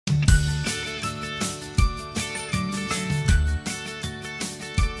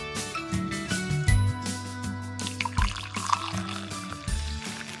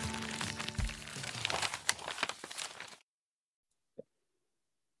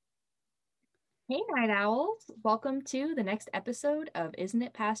Hey, Night Owls. Welcome to the next episode of Isn't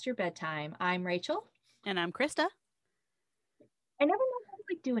It Past Your Bedtime? I'm Rachel. And I'm Krista. I never know how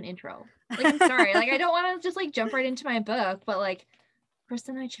to do an intro. I'm sorry. I don't want to just jump right into my book, but Krista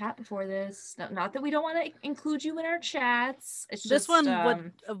and I chat before this. Not that we don't want to include you in our chats. It's This just one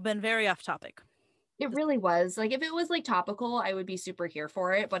would have been very off topic. it really was. If it was topical, I would be super here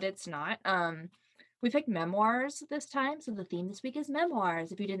for it, but it's not. We picked memoirs this time, so the theme this week is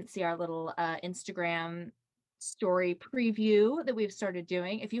memoirs. If you didn't see our little Instagram story preview that we've started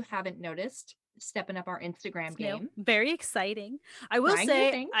doing, if you haven't noticed, stepping up our Instagram game. Very exciting. I will Trying new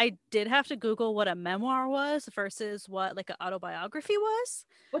say things. I did have to Google what a memoir was versus what an autobiography was.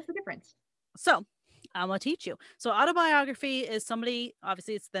 What's the difference? So I'm gonna teach you. So autobiography is somebody,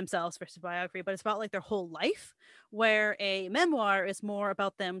 obviously it's themselves versus biography, but it's about their whole life, where a memoir is more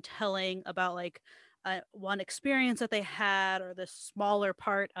about them telling about one experience that they had, or the smaller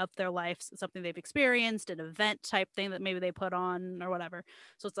part of their life, something they've experienced, an event type thing that maybe they put on or whatever.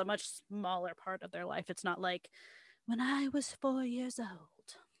 So it's a much smaller part of their life. It's not like when I was 4 years old.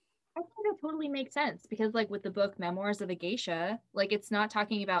 I think that totally makes sense because, with the book Memoirs of a Geisha, it's not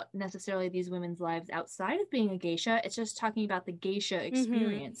talking about necessarily these women's lives outside of being a geisha. It's just talking about the geisha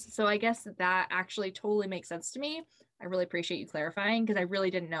experience. So I guess that actually totally makes sense to me. I really appreciate you clarifying because I really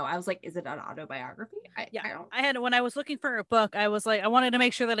didn't know. I was like, is it an autobiography? When I was looking for a book, I was like, I wanted to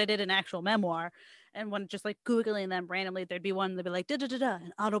make sure that I did an actual memoir. And when just Googling them randomly, there'd be one that'd be like, da da da da,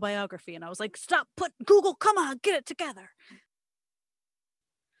 an autobiography. And I was like, stop, put Google, come on, get it together.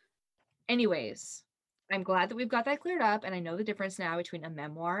 Anyways, I'm glad that we've got that cleared up, and I know the difference now between a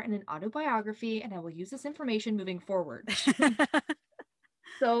memoir and an autobiography, and I will use this information moving forward.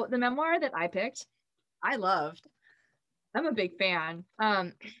 So the memoir that I picked, I loved. I'm a big fan.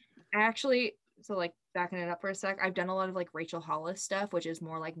 I actually, backing it up for a sec, I've done a lot of Rachel Hollis stuff, which is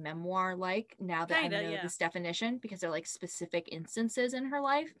more memoir now that I know this definition, because they're specific instances in her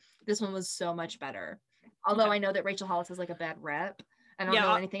life. This one was so much better. Although I know that Rachel Hollis has a bad rep. I don't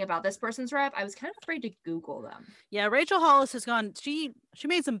know anything about this person's rep. I was kind of afraid to Google them. Yeah, Rachel Hollis has gone. She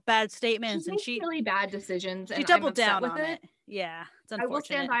made some bad statements, and she really bad decisions. She doubled down on it. Yeah, it's unfortunate. I will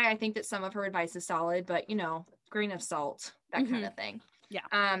stand by. I think that some of her advice is solid, but grain of salt, that kind of thing.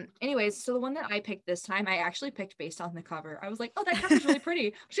 Yeah. Anyways, so the one that I picked this time, I actually picked based on the cover. I was like, oh, that cover's really pretty.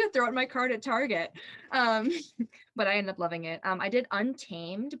 I'm just gonna throw it in my cart at Target. But I ended up loving it. I did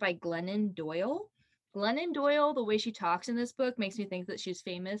Untamed by Glennon Doyle. Glennon Doyle, the way she talks in this book makes me think that she's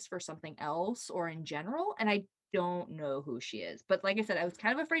famous for something else or in general, and I don't know who she is. But like I said, I was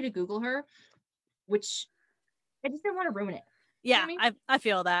kind of afraid to Google her, which I just didn't want to ruin it. Yeah, you know I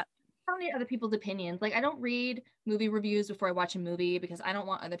feel that. I don't need other people's opinions. I don't read movie reviews before I watch a movie because I don't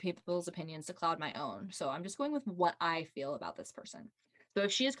want other people's opinions to cloud my own. So I'm just going with what I feel about this person. So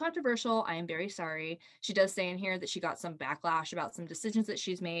if she is controversial, I am very sorry. She does say in here that she got some backlash about some decisions that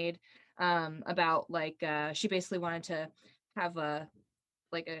she's made, about she basically wanted to have a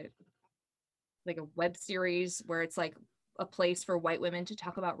web series where it's a place for white women to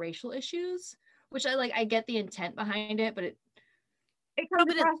talk about racial issues, which I get the intent behind it, but it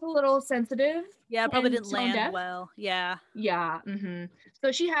comes across a little sensitive. Yeah, probably didn't land well. Yeah. Yeah. Mm-hmm.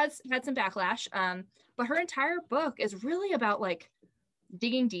 So she has had some backlash. But her entire book is really about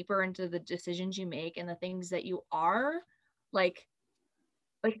digging deeper into the decisions you make and the things that you are, like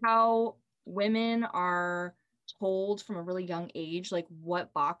how women are told from a really young age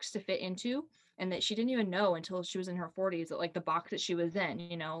what box to fit into, and that she didn't even know until she was in her 40s that the box that she was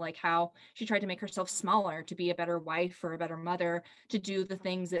in, how she tried to make herself smaller to be a better wife or a better mother, to do the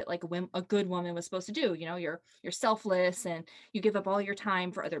things that a good woman was supposed to do. You're selfless and you give up all your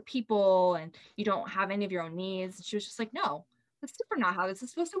time for other people and you don't have any of your own needs. And she was just like, no, that's super not how this is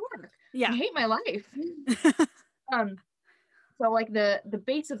supposed to work. Yeah, I hate my life. So the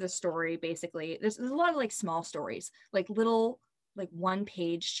base of the story, basically, there's a lot of small stories, little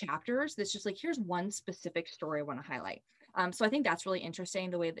 1-page chapters that's just here's one specific story I want to highlight. So I think that's really interesting,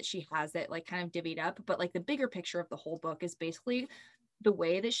 the way that she has it kind of divvied up. But the bigger picture of the whole book is basically the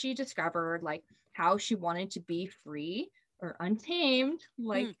way that she discovered how she wanted to be free or untamed,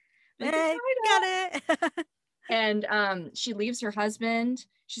 hey, got it. And she leaves her husband.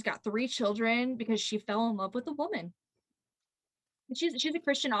 She's got 3 children because she fell in love with a woman. She's a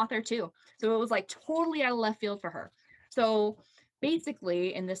Christian author too, so it was totally out of left field for her. So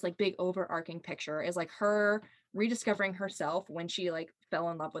basically, in this big overarching picture is her rediscovering herself when she fell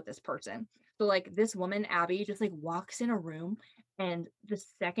in love with this person. So this woman Abby just walks in a room, and the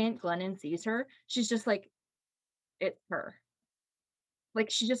second Glennon sees her, she's just it's her.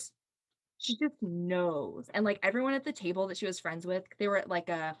 she just knows. And like everyone at the table that she was friends with, they were at like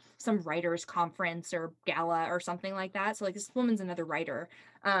a some writers conference or gala or something like that. So like this woman's another writer.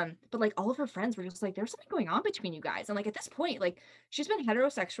 But like all of her friends were just like, there's something going on between you guys. And like at this point, like she's been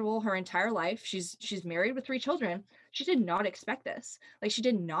heterosexual her entire life. She's married with 3 children. She did not expect this. Like she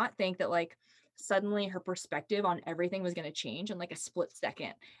did not think that like suddenly her perspective on everything was going to change in like a split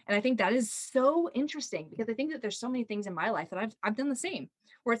second. And I think that is so interesting because I think that there's so many things in my life that I've done the same,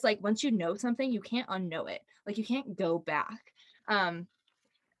 where it's like once you know something, you can't unknow it. Like you can't go back. Um,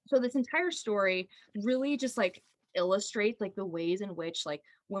 so this entire story really just like illustrates like the ways in which like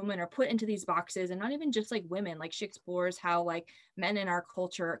women are put into these boxes, and not even just like women. Like she explores how like men in our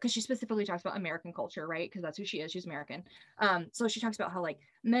culture, because she specifically talks about American culture, right? Because that's who she is. She's American. So she talks about how like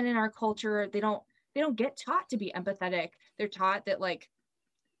men in our culture, they don't get taught to be empathetic. They're taught that like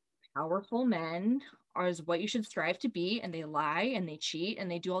powerful men are is what you should strive to be, and they lie and they cheat and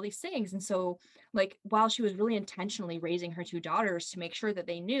they do all these things. And so like while she was really intentionally raising her 2 daughters to make sure that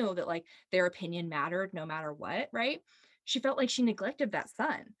they knew that like their opinion mattered no matter what, right, she felt like she neglected that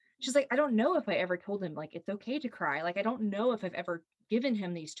son. She's like, I don't know if I ever told him like it's okay to cry. Like I don't know if I've ever given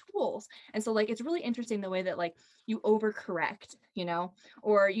him these tools. And so like it's really interesting the way that like you overcorrect,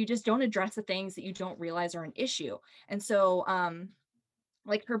 or you just don't address the things that you don't realize are an issue. And so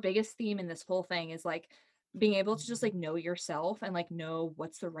like her biggest theme in this whole thing is like being able to just like know yourself and like know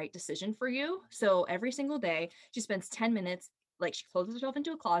what's the right decision for you. So every single day she spends 10 minutes, like she closes herself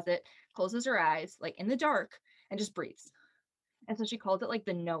into a closet, closes her eyes like in the dark, and just breathes. And so she calls it like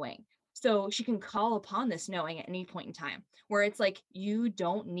the knowing. So she can call upon this knowing at any point in time, where it's like you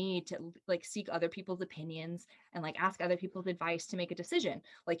don't need to like seek other people's opinions and like ask other people's advice to make a decision.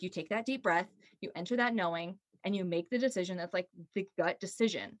 Like you take that deep breath, you enter that knowing, and you make the decision that's like the gut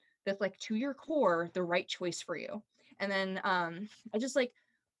decision that's like to your core the right choice for you. And then I just like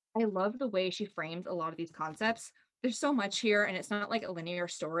I love the way she framed a lot of these concepts. There's so much here, and it's not like a linear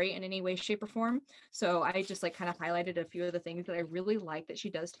story in any way, shape, or form. So I just like kind of highlighted a few of the things that I really like that she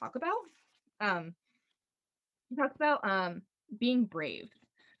does talk about. Um, she talks about being brave,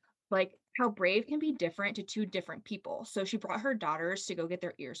 like how brave can be different to 2 different people. So she brought her daughters to go get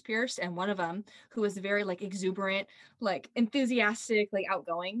their ears pierced, and one of them, who was very like exuberant, like enthusiastic, like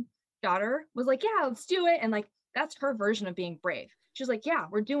outgoing daughter, was like, "Yeah, let's do it." And like that's her version of being brave. She's like, "Yeah,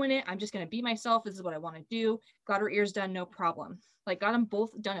 we're doing it. I'm just gonna be myself. This is what I want to do." Got her ears done, no problem. Like got them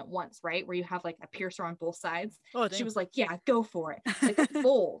both done at once, right? Where you have like a piercer on both sides. Oh, She damn. was like, "Yeah, go for it." Like that's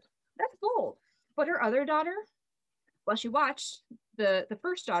bold. That's bold. But her other daughter, while she watched the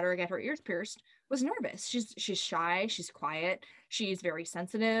first daughter get her ears pierced, was nervous. She's shy, she's quiet, she's very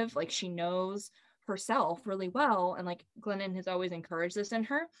sensitive, like she knows herself really well, and like Glennon has always encouraged this in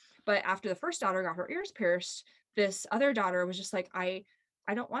her. But after the first daughter got her ears pierced, this other daughter was just like, I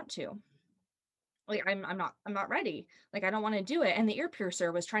don't want to. Like I'm not ready. Like I don't want to do it. And the ear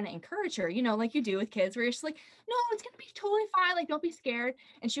piercer was trying to encourage her, like you do with kids, where you're just like, no, it's gonna be totally fine. Like don't be scared.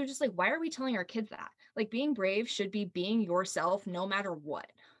 And she was just like, why are we telling our kids that? Like being brave should be being yourself no matter what.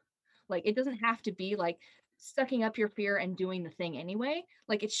 Like it doesn't have to be like sucking up your fear and doing the thing anyway.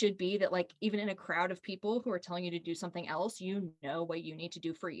 Like it should be that like even in a crowd of people who are telling you to do something else, you know what you need to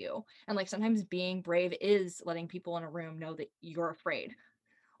do for you. And like sometimes being brave is letting people in a room know that you're afraid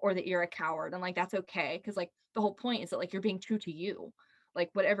or that you're a coward, and like that's okay, because like the whole point is that like you're being true to you, like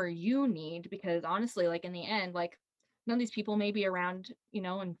whatever you need, because honestly like in the end like none of these people may be around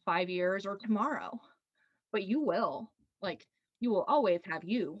in 5 years or tomorrow, but you will, like you will always have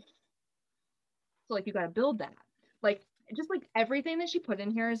you. So like you got to build that, like just like everything that she put in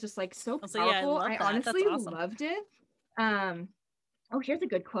here is just like so Also, yeah, I powerful. love I that. That's honestly awesome. loved it. Oh, here's a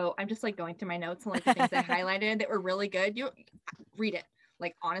good quote. I'm just like going through my notes and like the things I highlighted that were really good. You read it.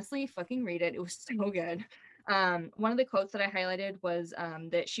 Like honestly, fucking read it. It was so good. One of the quotes that I highlighted was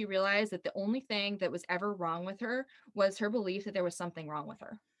that she realized that the only thing that was ever wrong with her was her belief that there was something wrong with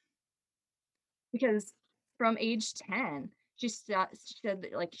her. Because from age 10, she said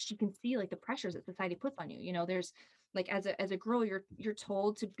that, like she can see like the pressures that society puts on you. There's like as a girl, you're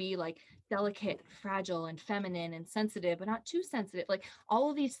told to be like delicate, fragile, and feminine and sensitive, but not too sensitive. Like all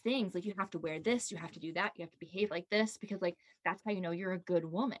of these things, like you have to wear this, you have to do that, you have to behave like this, because like that's how you know you're a good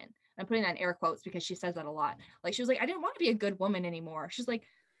woman. I'm putting that in air quotes because she says that a lot. Like she was like, I didn't want to be a good woman anymore. She's like,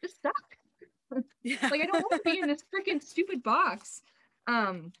 this sucks. Yeah. Like I don't want to be in this freaking stupid box.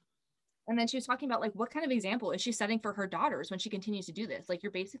 Um, and then she was talking about like what kind of example is she setting for her daughters when she continues to do this. Like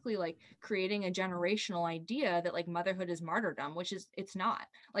you're basically like creating a generational idea that like motherhood is martyrdom, which is it's not.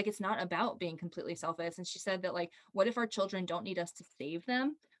 Like it's not about being completely selfish. And she said that like what if our children don't need us to save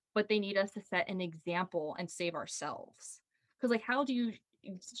them, but they need us to set an example and save ourselves? Because like how do you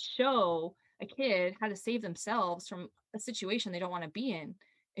show a kid how to save themselves from a situation they don't want to be in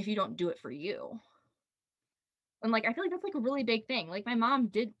if you don't do it for you. And like I feel like that's like a really big thing. Like my mom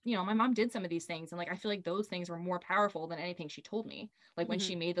did, my mom did some of these things, and like I feel like those things were more powerful than anything she told me. Like when Hmm.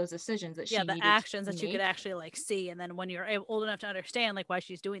 she made those decisions that Yeah, she the needed actions to that you could make. actually like see, and then when you're old enough to understand like why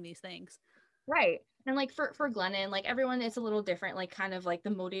she's doing these things. Right. And like for Glennon, like everyone is a little different, like kind of like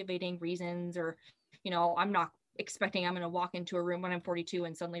the motivating reasons, or, I'm not expecting I'm going to walk into a room when I'm 42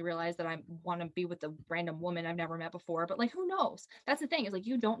 and suddenly realize that I want to be with a random woman I've never met before. But like, who knows? That's the thing, is like,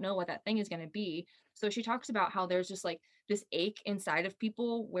 you don't know what that thing is going to be. So she talks about how there's just like this ache inside of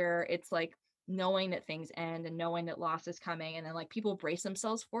people where it's like knowing that things end and knowing that loss is coming. And then like people brace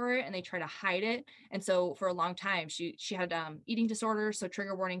themselves for it and they try to hide it. And so for a long time, she had eating disorders, so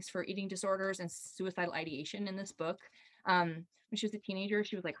trigger warnings for eating disorders and suicidal ideation in this book. When she was a teenager,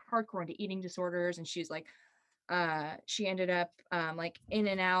 she was like hardcore into eating disorders, and she's like, she ended up like in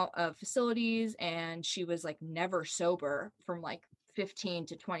and out of facilities, and she was like never sober from like 15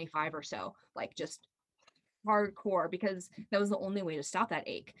 to 25 or so, like just hardcore, because that was the only way to stop that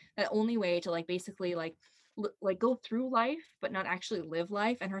ache, that only way to like basically like go through life but not actually live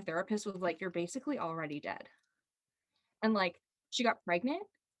life. And her therapist was like, you're basically already dead. And like she got pregnant,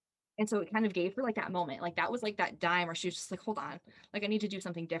 and so it kind of gave her like that moment, like that was like that dime where she was just like, hold on, like I need to do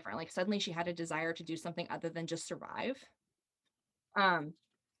something different. Like suddenly she had a desire to do something other than just survive. um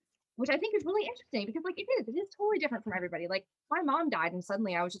which I think is really interesting, because like it is totally different from everybody. Like my mom died and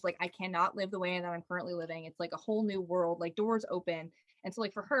suddenly I was just like, I cannot live the way that I'm currently living. It's like a whole new world, like doors open. And so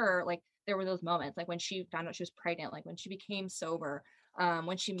like for her, like there were those moments, like when she found out she was pregnant, like when she became sober,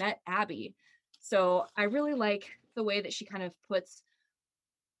 when she met Abby. So I really like the way that she kind of puts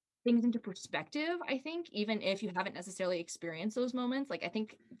things into perspective. I think even if you haven't necessarily experienced those moments, like I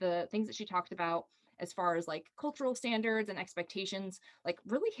think the things that she talked about as far as like cultural standards and expectations, like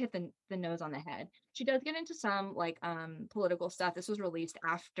really hit the nose on the head. She does get into some like political stuff. This was released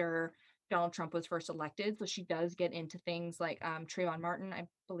after Donald Trump was first elected, so she does get into things like Trayvon Martin, I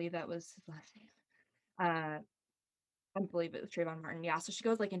believe that was his last name. I believe it was Trayvon Martin. Yeah. So she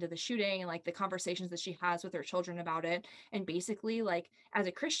goes like into the shooting and like the conversations that she has with her children about it. And basically, like as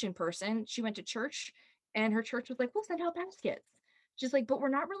a Christian person, she went to church, and her church was like, we'll send out baskets. She's like, but we're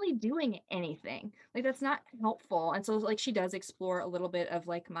not really doing anything. Like that's not helpful. And so like she does explore a little bit of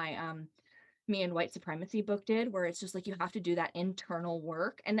like my Me and White Supremacy book did, where it's just like you have to do that internal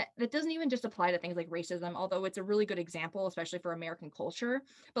work. And that doesn't even just apply to things like racism, although it's a really good example, especially for American culture.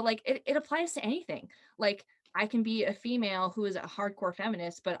 But like it applies to anything. Like I can be a female who is a hardcore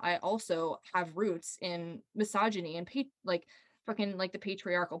feminist, but I also have roots in misogyny and like fucking like the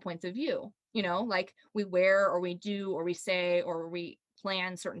patriarchal points of view. Like we wear or we do or we say or we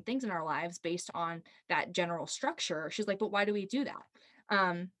plan certain things in our lives based on that general structure. She's like, but why do we do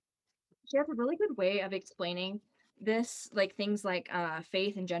that? She has a really good way of explaining this, like things like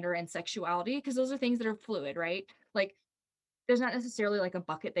faith and gender and sexuality, because those are things that are fluid, right? Like there's not necessarily like a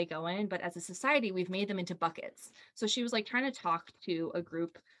bucket they go in, but as a society, we've made them into buckets. So she was like trying to talk to a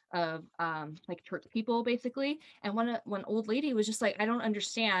group of like church people basically, and one old lady was just like, I don't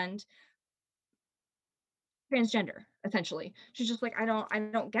understand transgender, essentially. She's just like, I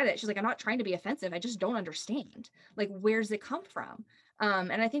don't get it. She's like, I'm not trying to be offensive, I just don't understand, like where's it come from.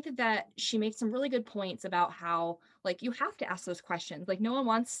 And I think that she makes some really good points about how like you have to ask those questions. Like no one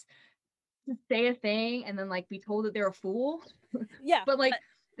wants to say a thing and then like be told that they're a fool. Yeah. But like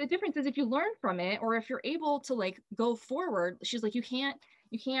the difference is if you learn from it, or if you're able to like go forward. She's like, you can't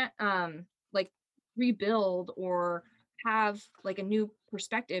like rebuild or have like a new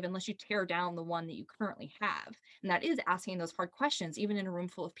perspective unless you tear down the one that you currently have. And that is asking those hard questions even in a room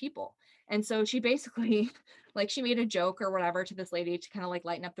full of people. And so she basically like she made a joke or whatever to this lady to kind of like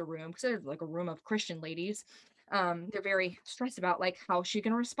lighten up the room, because there's like a room of Christian ladies. They're very stressed about like how she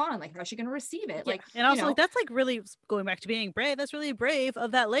gonna respond, like how she gonna receive it, Yeah. like And also like that's like really going back to being brave. That's really brave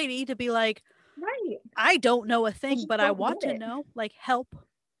of that lady to be like, right, I don't know a I thing, just but I don't want get to it. know. Like help.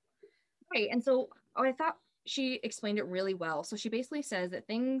 Right. And so I thought she explained it really well. So she basically says that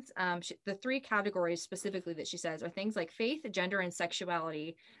things, the three categories specifically that she says are things like faith, gender, and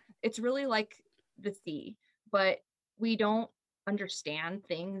sexuality. It's really like the sea, but we don't understand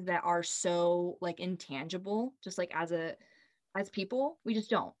things that are so like intangible, just like as people, we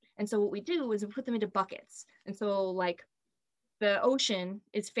just don't. And so what we do is we put them into buckets. And so like the ocean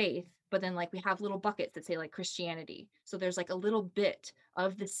is faith, but then like we have little buckets that say like Christianity. So there's like a little bit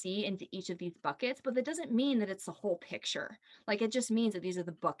of the sea into each of these buckets, but that doesn't mean that it's the whole picture. Like it just means that these are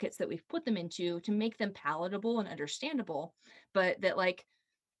the buckets that we've put them into to make them palatable and understandable, but that like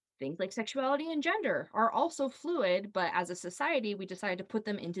things like sexuality and gender are also fluid, but as a society, we decided to put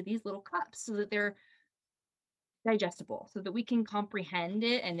them into these little cups so that they're digestible, so that we can comprehend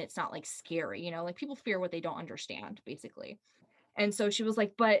it and it's not like scary, like people fear what they don't understand, basically. And so she was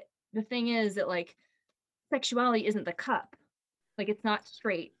like, but the thing is that like sexuality isn't the cup. Like it's not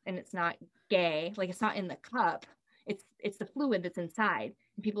straight and it's not gay. Like it's not in the cup. It's the fluid that's inside.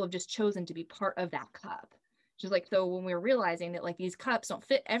 And people have just chosen to be part of that cup. Just like, so when we were realizing that like these cups don't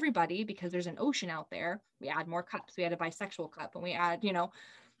fit everybody because there's an ocean out there, we add more cups. We add a bisexual cup and we add,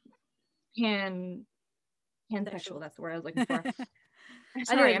 pan pansexual. That's the word I was looking for.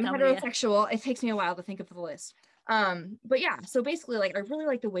 Sorry, I'm heterosexual. It takes me a while to think of the list. But yeah, so basically like I really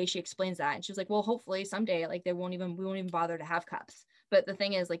like the way she explains that. And she was like, well, hopefully someday like we won't even bother to have cups. But the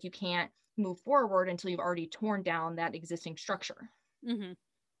thing is like you can't move forward until you've already torn down that existing structure. Mm-hmm.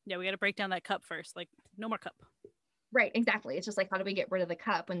 Yeah, we got to break down that cup first. Like no more cup. Right, exactly. It's just like, how do we get rid of the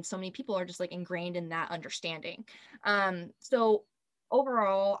cup when so many people are just like ingrained in that understanding? So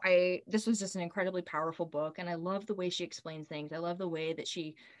overall, this was just an incredibly powerful book, and I love the way she explains things. I love the way that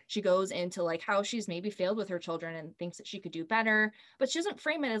she goes into like how she's maybe failed with her children and thinks that she could do better, but she doesn't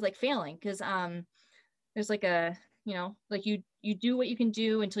frame it as like failing, because there's like a like you do what you can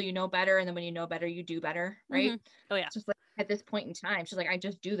do until you know better, and then when you know better, you do better, right? Oh yeah. It's just like at this point in time, she's like, I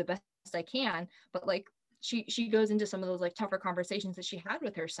just do the best I can, but like she goes into some of those like tougher conversations that she had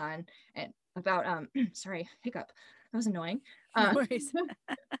with her son and about sorry, hiccup. That was annoying. No worries.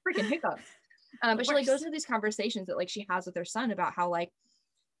 Freaking hiccups. But she like goes into these conversations that like she has with her son about how like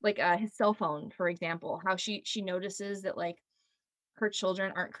his cell phone, for example, how she notices that like her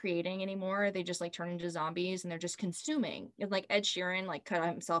children aren't creating anymore. They just like turn into zombies and they're just consuming. And like Ed Sheeran like cut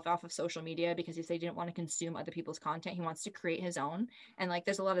himself off of social media because he said he didn't want to consume other people's content. He wants to create his own. And like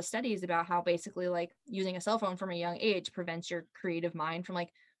there's a lot of studies about how basically like using a cell phone from a young age prevents your creative mind from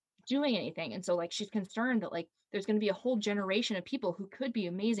like doing anything. And so like she's concerned that like there's going to be a whole generation of people who could be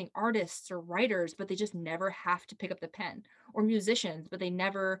amazing artists or writers, but they just never have to pick up the pen, or musicians, but they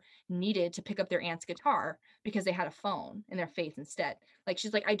never needed to pick up their aunt's guitar because they had a phone in their face instead. Like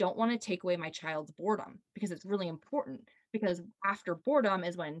she's like, I don't want to take away my child's boredom because it's really important, because after boredom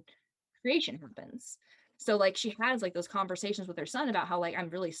is when creation happens. So like she has like those conversations with her son about how like, I'm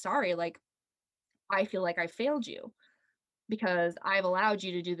really sorry, like I feel like I failed you because I've allowed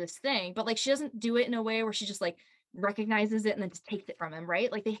you to do this thing. But like she doesn't do it in a way where she just like recognizes it and then just takes it from him, right?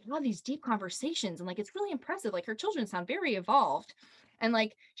 Like they have these deep conversations and like it's really impressive. Like her children sound very evolved. And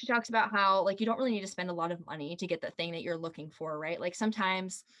like she talks about how like you don't really need to spend a lot of money to get the thing that you're looking for, right? Like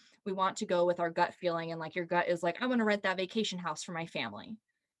sometimes we want to go with our gut feeling, and like your gut is like, I want to rent that vacation house for my family.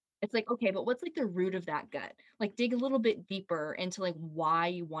 It's like, okay, but what's like the root of that gut? Like dig a little bit deeper into like why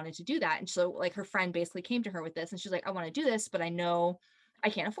you wanted to do that. And so like her friend basically came to her with this and she's like, I want to do this, but I know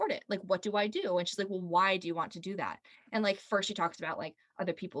I can't afford it. Like, what do I do? And she's like, well, why do you want to do that? And like first she talks about like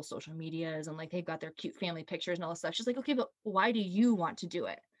other people's social medias and like they've got their cute family pictures and all this stuff. She's like, okay, but why do you want to do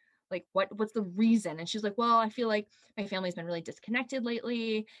it? Like what's the reason? And she's like, well, I feel like my family's been really disconnected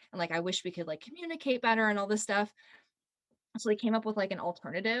lately. And like I wish we could like communicate better and all this stuff. So they came up with like an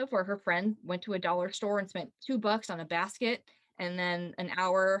alternative where her friend went to a dollar store and spent $2 on a basket. And then an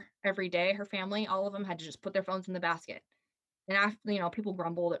hour every day, her family, all of them had to just put their phones in the basket. And after, people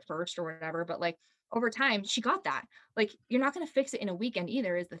grumbled at first or whatever, but like over time, she got that. Like, you're not going to fix it in a weekend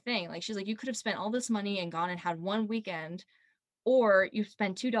either, is the thing. Like, she's like, you could have spent all this money and gone and had one weekend, or you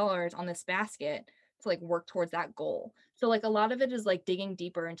spend $2 on this basket to like work towards that goal. So like a lot of it is like digging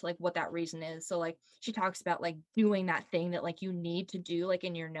deeper into like what that reason is. So like she talks about like doing that thing that like you need to do like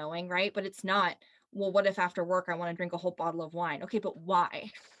in your knowing, right? But it's not, well, what if after work I want to drink a whole bottle of wine? Okay, but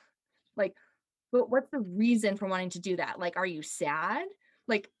why? Like, but what's the reason for wanting to do that? Like, are you sad?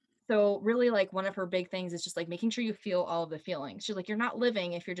 Like, so really like one of her big things is just like making sure you feel all of the feelings. She's like, you're not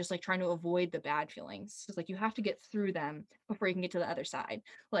living if you're just like trying to avoid the bad feelings. She's like, you have to get through them before you can get to the other side.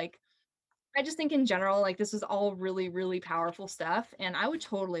 Like, I just think in general, like this is all really, really powerful stuff. And I would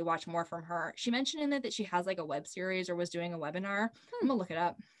totally watch more from her. She mentioned in it that she has like a web series or was doing a webinar. I'm gonna look it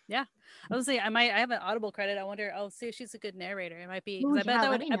up. Yeah. I was say I have an Audible credit. I wonder, I'll see if she's a good narrator. It might be, Ooh, because yeah,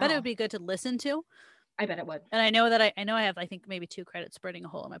 I bet it would be good to listen to. I bet it would. And I know that I have, I think maybe 2 credits burning a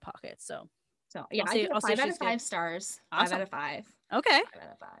hole in my pocket. So yeah, I give it 5 out of 5 stars. Awesome. 5 out of 5. Okay. 5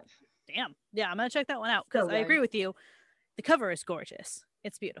 out of 5. Damn. Yeah, I'm gonna check that one out because I agree with you. The cover is gorgeous.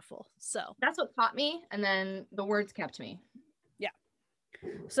 It's beautiful. So that's what caught me, and then the words kept me. Yeah.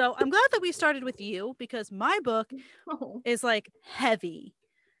 So I'm glad that we started with you, because my book is like heavy.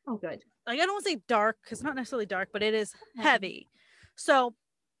 Oh, good. Like, I don't want to say dark because it's not necessarily dark, but it is heavy. So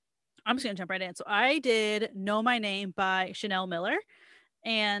I'm just gonna jump right in. So I did Know My Name by Chanel Miller.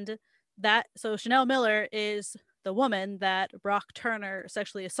 And so Chanel Miller is the woman that Brock Turner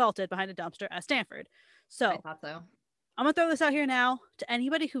sexually assaulted behind a dumpster at Stanford. So I thought so. I'm gonna throw this out here now to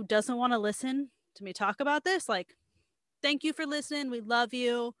anybody who doesn't want to listen to me talk about this. Like, thank you for listening. We love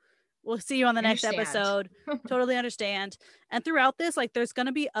you. We'll see you on the next episode. Totally understand. And throughout this, like, there's going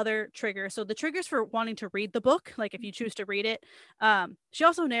to be other triggers. So the triggers for wanting to read the book, like if you choose to read it, she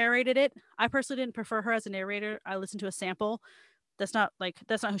also narrated it. I personally didn't prefer her as a narrator. I listened to a sample. That's not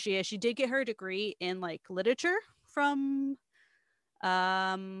who she is. She did get her degree in like literature from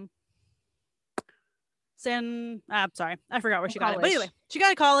I'm sorry, I forgot where she got it. But anyway, she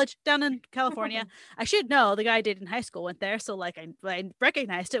got a college down in California. I should know, the guy I did in high school went there. So like I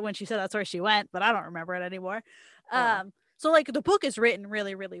recognized it when she said that's where she went, but I don't remember it anymore. So like the book is written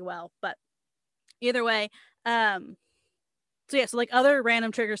really, really well. But either way, so yeah, so like other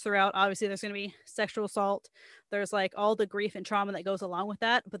random triggers throughout, obviously there's going to be sexual assault. There's like all the grief and trauma that goes along with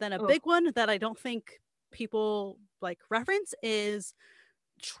that. But then a big one that I don't think people like reference is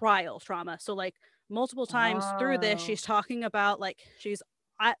trial trauma. So like multiple times through this, she's talking about like she's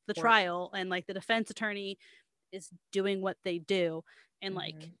at the trial and like the defense attorney is doing what they do. And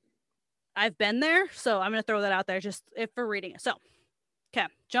like, I've been there. So I'm going to throw that out there just if for reading it. So, okay,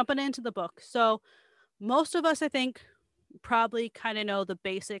 jumping into the book. So most of us, I think, probably kind of know the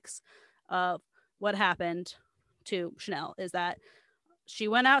basics of what happened to Chanel is that she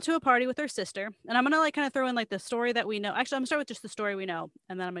went out to a party with her sister, and I'm going to like kind of throw in like the story that we know. Actually, I'm going to start with just the story we know,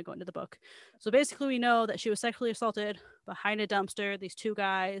 and then I'm going to go into the book. So basically we know that she was sexually assaulted behind a dumpster. These two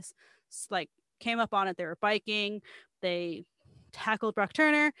guys like came up on it. They were biking. They tackled Brock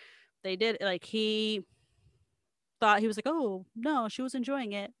Turner. They did like, he thought he was like, oh no, she was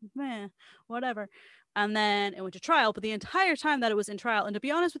enjoying it. Whatever. And then it went to trial, but the entire time that it was in trial, and to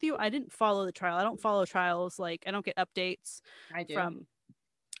be honest with you, I didn't follow the trial. I don't follow trials. Like I don't get updates. I do.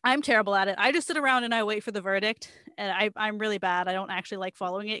 I'm terrible at it. I just sit around and I wait for the verdict, and I'm really bad. I don't actually like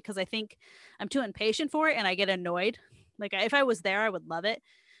following it because I think I'm too impatient for it and I get annoyed. Like if I was there, I would love it.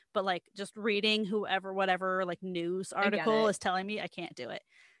 But like just reading whatever like news article is telling me, I can't do it.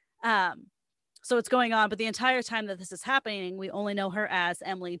 So it's going on, but the entire time that this is happening, we only know her as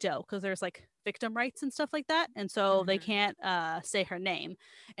Emily Joe because there's like victim rights and stuff like that. And so they can't say her name.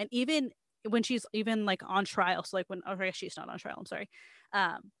 And even when she's even like on trial, so like she's not on trial, I'm sorry.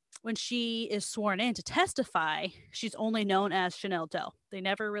 When she is sworn in to testify, she's only known as Chanel Doe. They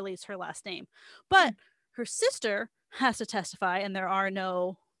never release her last name. But her sister has to testify, and there are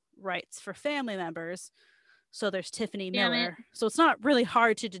no rights for family members. So there's Tiffany Miller. So it's not really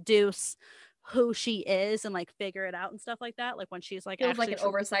hard to deduce who she is and like figure it out and stuff like that. Like when she's like, feels like an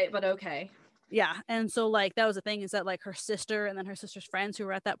oversight, but okay. Yeah. And so like that was the thing, is that like her sister and then her sister's friends who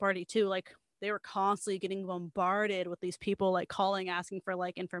were at that party too, like they were constantly getting bombarded with these people like calling, asking for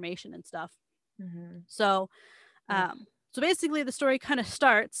like information and stuff. So so basically the story kind of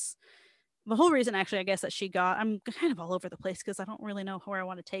starts, the whole reason actually I guess that I'm kind of all over the place because I don't really know where I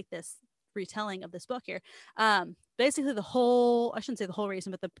want to take this retelling of this book here. Basically I shouldn't say the whole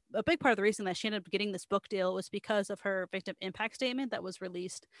reason, but a big part of the reason that she ended up getting this book deal was because of her victim impact statement that was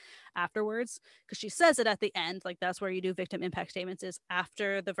released afterwards, because she says it at the end, like that's where you do victim impact statements, is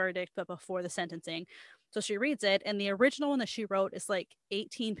after the verdict but before the sentencing. So she reads it, and the original one that she wrote is like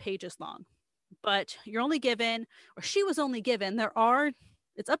 18 pages long, but you're only given, or she was only given,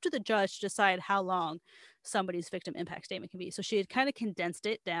 it's up to the judge to decide how long somebody's victim impact statement can be. So she had kind of condensed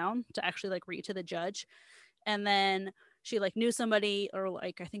it down to actually like read to the judge. And then she like knew somebody, or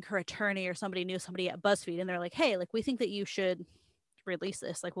like I think her attorney or somebody knew somebody at BuzzFeed, and they're like, hey, like we think that you should release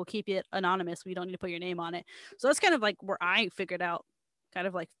this. Like we'll keep it anonymous. We don't need to put your name on it. So that's kind of like where I figured out kind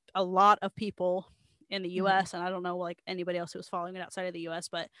of like a lot of people in the US, and I don't know like anybody else who was following it outside of the US,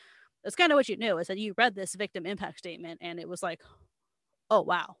 but that's kind of what you knew, is that you read this victim impact statement and it was like, oh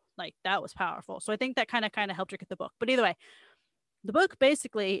wow, like that was powerful. So I think that kind of helped her get the book. But either way, the book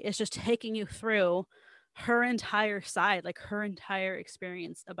basically is just taking you through her entire side, like her entire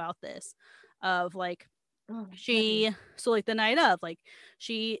experience about this, of like so like the night of, like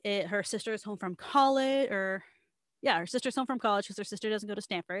her sister's home from college, her sister's home from college because her sister doesn't go to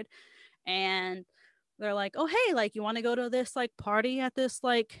Stanford, and they're like, oh hey, like you want to go to this like party at this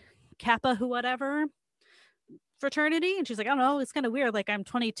like Kappa who whatever fraternity? And she's like, I don't know, it's kind of weird, like I'm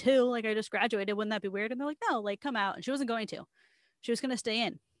 22, like I just graduated, wouldn't that be weird? And they're like, no, like come out. And she wasn't going to. She was going to stay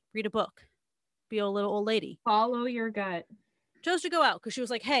in, read a book, be a little old lady, follow your gut. Chose to go out because she was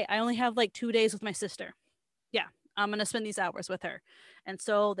like, hey, I only have like 2 days with my sister. Yeah, I'm gonna spend these hours with her. And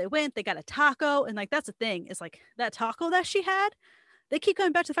so they went, they got a taco, and like that's the thing, is like that taco that she had, they keep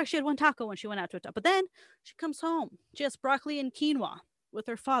going back to the fact she had one taco when she went out to it, but then she comes home, she has broccoli and quinoa. with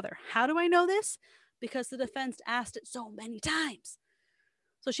her father. How do I know this? Because the defense asked it so many times.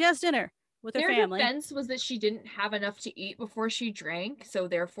 So she has dinner with her Their family. defense was that she didn't have enough to eat before she drank, so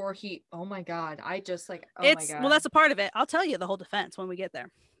therefore oh my god, I just like, oh my god. Well, that's a part of it. I'll tell you the whole defense when we get there.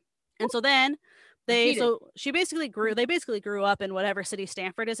 And so then they basically grew up in whatever city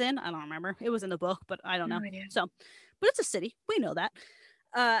Stanford is in. I don't remember. It was in the book, but I don't know. So, but it's a city. We know that.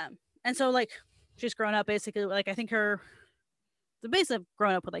 And so like she's grown up basically, like I think the base of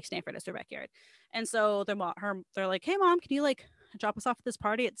growing up with like Stanford as their backyard. And so they're like, hey mom, can you like drop us off at this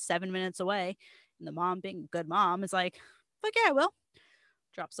party? It's 7 minutes away. And the mom, being a good mom, is like, yeah, I will.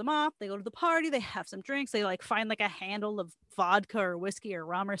 Drops them off. They go to the party. They have some drinks. They like find like a handle of vodka or whiskey or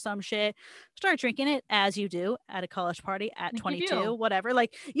rum or some shit. Start drinking it, as you do at a college party at 22, whatever.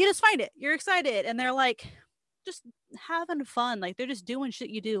 Like you just find it. You're excited. And they're like just having fun. Like they're just doing shit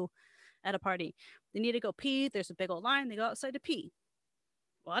you do at a party. They need to go pee. There's a big old line. They go outside to pee.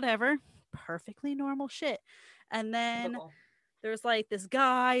 Whatever. Perfectly normal shit. And then there's like this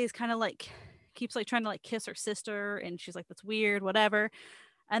guy is kind of like keeps like trying to like kiss her sister, and she's like, that's weird, whatever.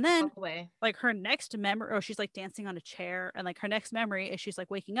 And then like her next memory, or she's like dancing on a chair, and like her next memory is she's like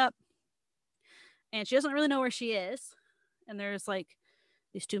waking up and she doesn't really know where she is, and there's like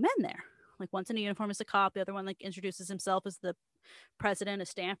these two men there, like one's in a uniform as a cop, the other one like introduces himself as the president of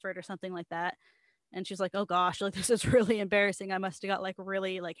Stanford or something like that. And she's like, oh gosh, like this is really embarrassing. I must have got like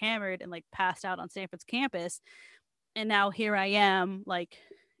really like hammered and like passed out on Stanford's campus, and now here I am like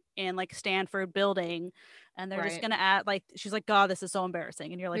in like Stanford building, and they're just gonna add like, she's like, God, this is so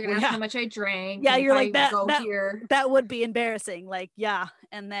embarrassing. And you're like, well, yeah, how much I drank. Yeah, you're like that would be embarrassing. Like, yeah.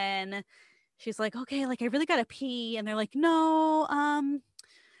 And then she's like, okay, like I really gotta pee. And they're like, no,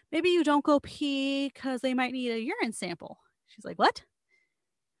 maybe you don't go pee because they might need a urine sample. She's like, what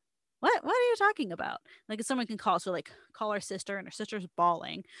are you talking about? Like, if someone can call her sister, and her sister's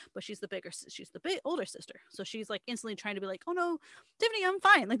bawling, but she's the older sister, so she's like instantly trying to be like, oh no, Tiffany, I'm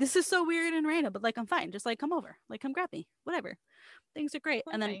fine, like this is so weird and random, but like I'm fine, just like come over, like come grab me, whatever, things are great.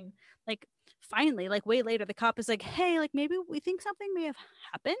 And then like finally, like way later, the cop is like, hey, like maybe we think something may have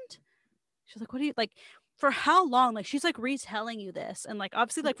happened. She's like, what do you like, for how long? Like she's like retelling you this, and like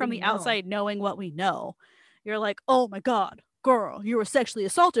obviously like from the outside knowing what we know, you're like, oh my god, girl, you were sexually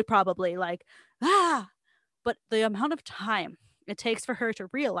assaulted probably, like, but the amount of time it takes for her to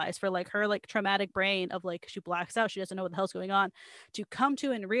realize, for like her like traumatic brain of like, she blacks out, she doesn't know what the hell's going on, to come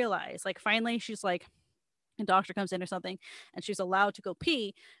to and realize, like finally she's like, a doctor comes in or something, and she's allowed to go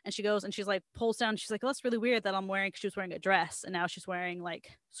pee, and she goes and she's like pulls down, she's like, well, that's really weird that I'm wearing, because she was wearing a dress and now she's wearing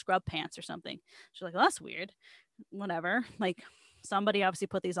like scrub pants or something. She's like, well, that's weird, whatever, like somebody obviously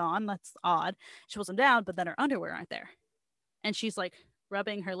put these on, that's odd. She pulls them down, but then her underwear aren't there. And she's like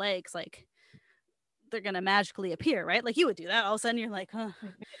rubbing her legs like they're gonna magically appear, right? Like you would do that. All of a sudden you're like, huh,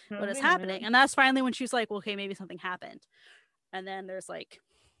 what is happening? And that's finally when she's like, well, okay, maybe something happened. And then there's like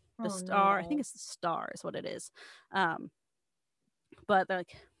the star, I think it's the star is what it is. But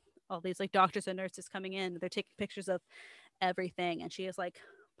like all these like doctors and nurses coming in, they're taking pictures of everything, and she has like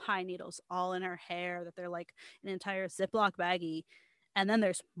pine needles all in her hair that they're like an entire Ziploc baggie. And then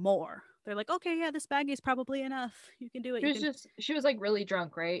there's more. They're like, okay, yeah, this baggie is probably enough. You can do it. She was like really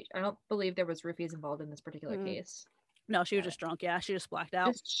drunk, right? I don't believe there was roofies involved in this particular case. No, she was just drunk. Yeah, she just blacked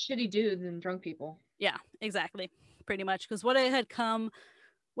out. Just shitty dudes and drunk people. Yeah, exactly. Pretty much. Because what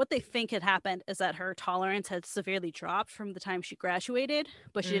they think had happened is that her tolerance had severely dropped from the time she graduated,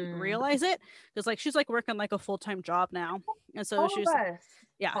 but she didn't realize it. Because like she's like working like a full-time job now. And so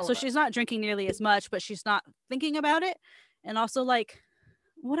she's not drinking nearly as much, but she's not thinking about it. And also like,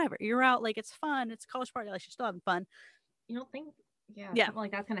 whatever, you're out, like it's fun, it's a college party, like she's still having fun. You don't think something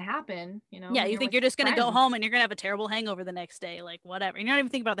like that's gonna happen, you know? Yeah, you think you're just gonna go home and you're gonna have a terrible hangover the next day, like whatever. You're not even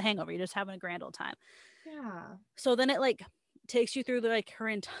thinking about the hangover, you're just having a grand old time. Yeah. So then it like takes you through like her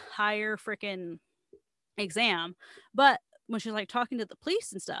entire freaking exam. But when she's like talking to the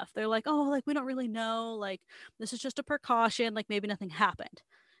police and stuff, they're like, oh, like we don't really know, like this is just a precaution, like maybe nothing happened.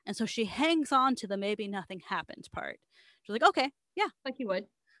 And so she hangs on to the maybe nothing happened part. She's like, okay, yeah, like you would.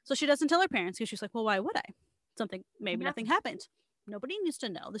 So she doesn't tell her parents, because she's like, well, why would I? Maybe nothing happened. Nobody needs to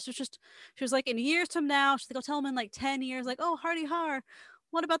know. This was just, she was like, in years from now, she's like, I'll tell them in like 10 years, like, oh, hardy har,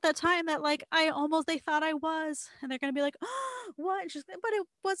 what about that time that like they thought I was? And they're going to be like, oh, what? And she's like, but it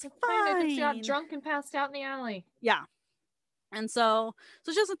was fine. She got drunk and passed out in the alley. Yeah. And so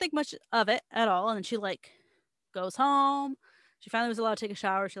she doesn't think much of it at all. And then she like goes home. She finally was allowed to take a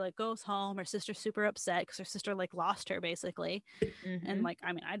shower. She like goes home. Her sister's super upset because her sister like lost her basically. And like,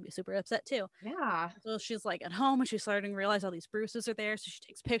 I mean, I'd be super upset too. Yeah. So she's like at home and she's starting to realize all these bruises are there. So she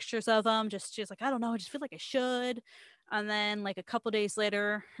takes pictures of them. She's like, I don't know. I just feel like I should. And then like a couple days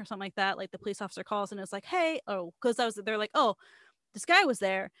later or something like that, like the police officer calls and it's like, hey, oh, because they're like, oh, this guy was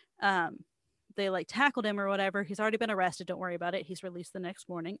there. They like tackled him or whatever. He's already been arrested. Don't worry about it. He's released the next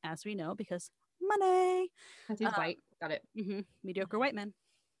morning, as we know, because money. Because he's white. Got it. Mediocre white man.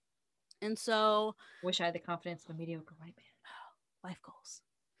 And so, wish I had the confidence of a mediocre white man. Life goals.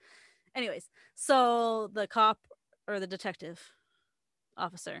 Anyways, so the cop or the detective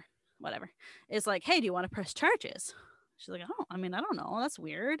officer, whatever, is like, hey, do you want to press charges? She's like, oh, I mean, I don't know. That's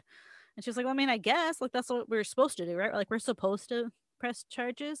weird. And she's like, well, I mean, I guess like that's what we're supposed to do, right? Like we're supposed to press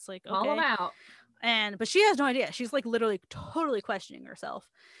charges. Like, okay. Call them out. But she has no idea. She's like literally totally questioning herself.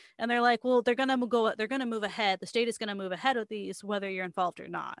 And they're like, well, they're gonna move ahead. The state is gonna move ahead with these, whether you're involved or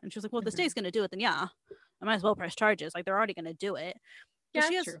not. And she's like, well, if the state's gonna do it, then yeah, I might as well press charges. Like they're already gonna do it. Yeah,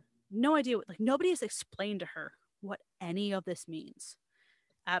 she has true. no idea. Like nobody has explained to her what any of this means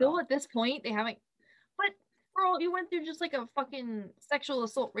at Still all. At this point, they haven't. But girl, you went through just like a fucking sexual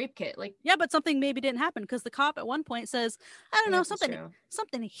assault rape kit. Like, yeah, but something maybe didn't happen because the cop at one point says, I don't know,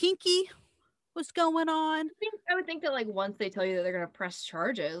 something hinky was going on. I would think that like once they tell you that they're gonna press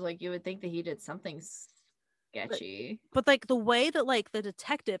charges, like you would think that he did something sketchy. But like the way that like the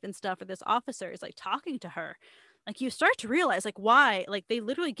detective and stuff or this officer is like talking to her, like you start to realize like why, like they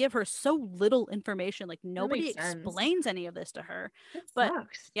literally give her so little information. Like nobody explains any of this to her. But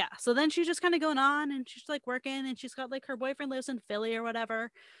sucks. Yeah, so then she's just kind of going on and she's like working and she's got like her boyfriend lives in Philly or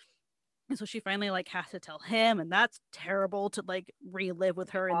whatever. And so she finally like has to tell him, and that's terrible to like relive with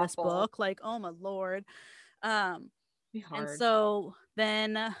her in this book. Like, oh my Lord. And so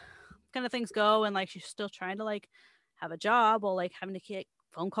then kind of things go, and like she's still trying to like have a job while like having to get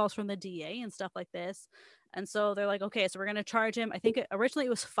phone calls from the DA and stuff like this. And so they're like, okay, so we're gonna charge him. I think originally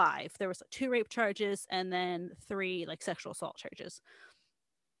it was 5. There was 2 rape charges and then 3 like sexual assault charges.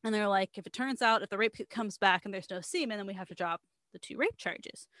 And they're like, if it turns out if the rape comes back and there's no semen, then we have to drop the 2 rape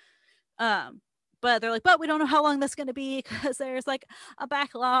charges. But they're like, but we don't know how long that's going to be because there's like a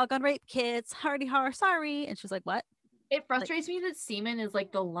backlog on rape kits. Hardy har, sorry. And she's like, what? It frustrates me that semen is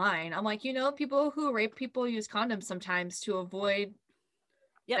like the line. I'm like, people who rape people use condoms sometimes to avoid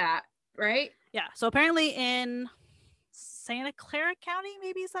that, right? Yeah. So apparently in Santa Clara County,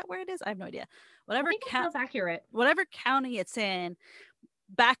 maybe is that where it is? I have no idea. Whatever sounds accurate. Whatever county it's in.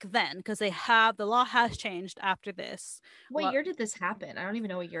 Back then, because the law has changed after this. What year did this happen? I don't even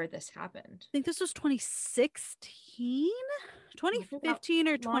know what year this happened. I think this was 2016, 2015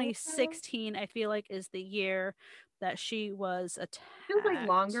 or 2016. I feel like is the year that she was attacked. Feels like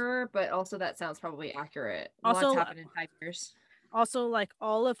longer, but also that sounds probably accurate. Also, lots happened in 5 years. Also, like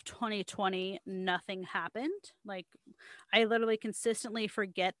all of 2020, nothing happened. Like I literally consistently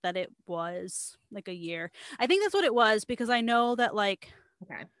forget that it was like a year. I think that's what it was because I know that like.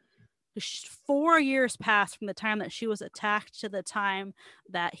 Okay. 4 years passed from the time that she was attacked to the time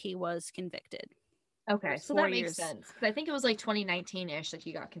that he was convicted. Okay, so that makes sense. Because I think it was like 2019-ish that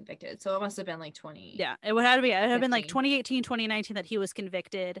he got convicted. So it must have been like 20. Yeah, it would have been like 2018, 2019 that he was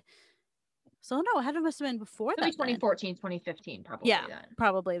convicted. So no, it must have been before that. 2014, 2015, probably. Yeah,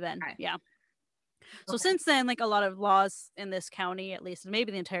 probably then. Okay. Yeah. So since then, like a lot of laws in this county, at least, and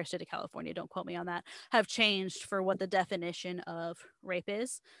maybe the entire state of California, don't quote me on that, have changed for what the definition of rape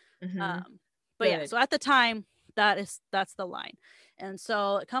is. But yeah, so at the time, that's the line. And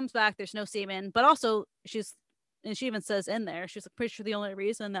so it comes back, there's no semen, but also she even says in there, she's like, pretty sure the only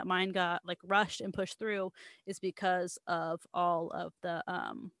reason that mine got like rushed and pushed through is because of all of the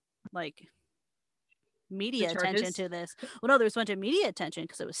like media attention to this. Well, no, there was a bunch of media attention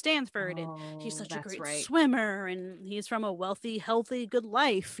because it was Stanford and he's such a great swimmer and he's from a wealthy, healthy, good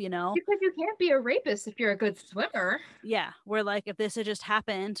life, because you can't be a rapist if you're a good swimmer. Yeah, where like if this had just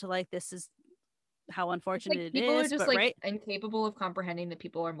happened, like this is how unfortunate it is. People are just like incapable of comprehending that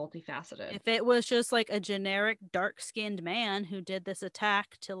people are multifaceted. If it was just like a generic dark-skinned man who did this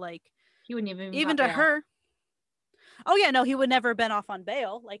attack to like he wouldn't even to her. Oh yeah, no, he would never have been off on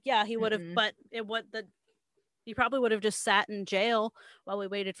bail. Like yeah, he would have, but he probably would have just sat in jail while we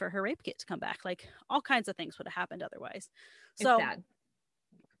waited for her rape kit to come back. Like all kinds of things would have happened otherwise. So it's sad.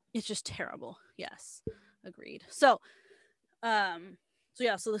 It's just terrible. Yes, agreed. So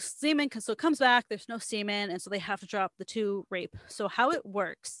the semen, so it comes back, there's no semen, and so they have to drop the 2 rape. So how it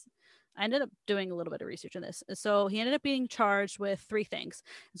works, I ended up doing a little bit of research on this. So he ended up being charged with 3 things.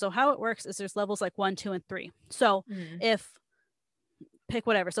 And so how it works is there's levels like 1, 2, and 3. So if pick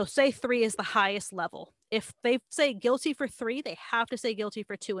whatever. So say 3 is the highest level. If they say guilty for 3, they have to say guilty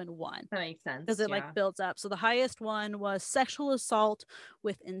for 2 and 1. That makes sense. Because it like builds up. So the highest one was sexual assault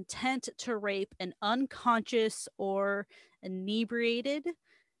with intent to rape an unconscious or inebriated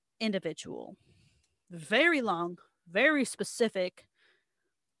individual. Very long, very specific,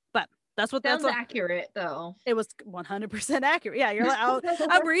 but that's Sounds accurate though. it was 100% accurate. Yeah, you're like,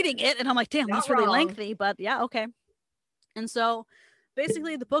 I'm reading it and I'm like, damn, Not that's really wrong. lengthy, but yeah, okay. And so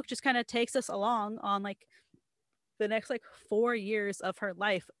basically the book just kind of takes us along on like the next like 4 years of her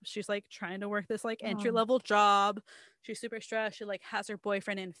life. She's like trying to work this like entry level job. She's super stressed. She like has her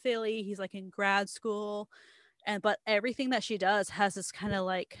boyfriend in Philly. He's like in grad school. And but everything that she does has this kind of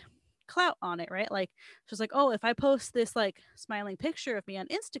like clout on it, right? Like she's like, oh, if I post this like smiling picture of me on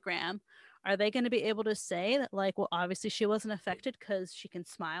Instagram, are they going to be able to say that like, well, obviously she wasn't affected because she can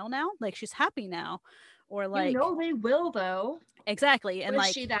smile now, like she's happy now, or like, they will though. exactly. And Was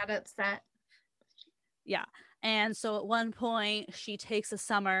like, she that upset? yeah. And so at one point she takes a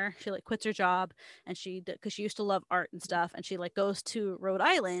summer, she like quits her job, and because she used to love art and stuff, and she like goes to Rhode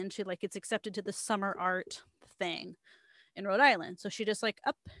Island. She like gets accepted to the summer art thing in Rhode Island. So she just like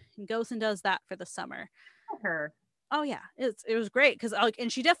up and goes and does that for the summer. Her. Oh yeah, it was great because like,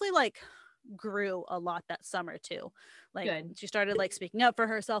 and she definitely like grew a lot that summer too. Like Good. she started like speaking up for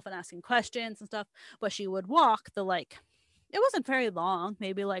herself and asking questions and stuff. But she would walk the like, it wasn't very long,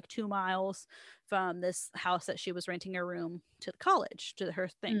 maybe like 2 miles from this house that she was renting a room to the college, to her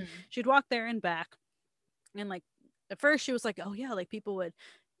thing. She'd walk there and back, and like at first she was like, oh yeah, like people would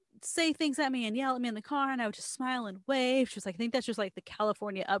say things at me and yell at me in the car, and I would just smile and wave. She was like, I think that's just like the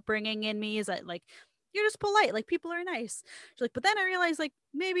California upbringing in me, is that like you're just polite, like people are nice. She's like, but then I realized like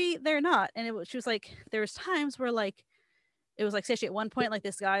maybe they're not. And she was like, there was times where like it was like, say she at one point like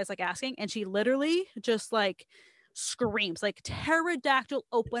this guy is like asking, and she literally just like screams, like pterodactyl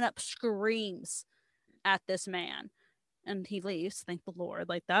open up screams at this man, and he leaves, thank the Lord.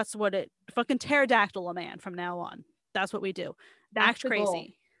 Like that's what it fucking pterodactyl a man from now on. That's what we do. That's act crazy goal.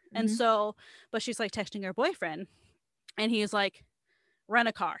 And so, but she's like texting her boyfriend, and he's like, rent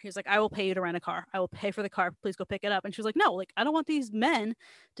a car. He's like, I will pay you to rent a car. I will pay for the car. Please go pick it up. And she was like, no, like, I don't want these men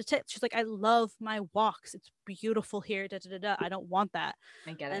to take. She's like, I love my walks. It's beautiful here. Da, da, da, da. I don't want that.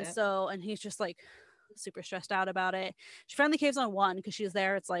 I get and it. So, and he's just like super stressed out about it. She finally caves on one because she's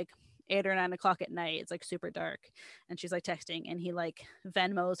there. It's like 8 or 9 o'clock at night. It's like super dark. And she's like texting, and he like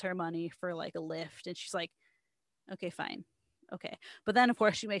Venmos her money for like a lift. And she's like, okay, fine. Okay. But then of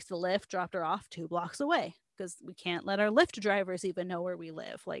course she makes the lift, dropped her off 2 blocks away, because we can't let our Lyft drivers even know where we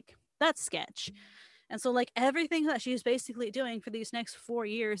live. Like that's sketch. And so like everything that she's basically doing for these next 4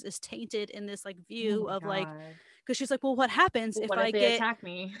 years is tainted in this like view of like, because she's like, well, what happens if I get attack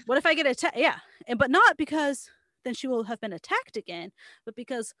me? What if I get attacked? Yeah. And but not because then she will have been attacked again, but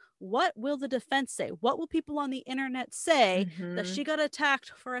because what will the defense say? What will people on the internet say that she got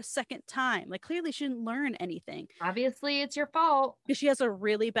attacked for a second time? Like clearly she didn't learn anything. Obviously it's your fault. Because she has a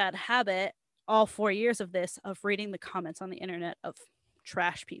really bad habit, all 4 years of this, of reading the comments on the internet of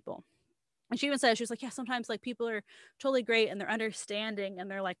trash people. And she even said, she was like, yeah, sometimes like people are totally great and they're understanding and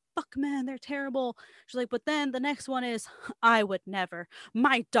they're like, fuck man, they're terrible. She's like, but then the next one is, I would never,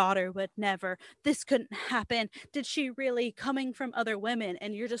 my daughter would never, this couldn't happen. Did she really, coming from other women?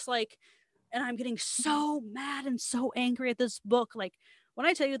 And you're just like, and I'm getting so mad and so angry at this book. Like when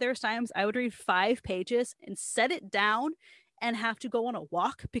I tell you there's times I would read 5 pages and set it down and have to go on a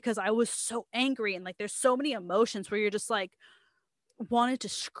walk because I was so angry. And like there's so many emotions where you're just like, wanted to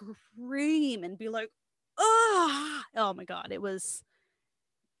scream and be like, oh my god, it was,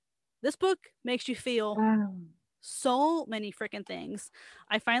 this book makes you feel so many freaking things.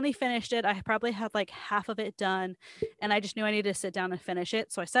 I finally finished it. I probably had like half of it done, and I just knew I needed to sit down and finish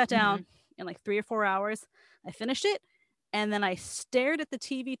it. So I sat down in like 3 or 4 hours. I finished it, and then I stared at the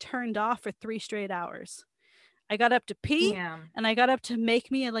TV turned off for 3 straight hours. I got up to pee, and I got up to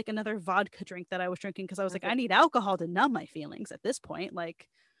make me like another vodka drink that I was drinking, because I was like, I need alcohol to numb my feelings at this point. Like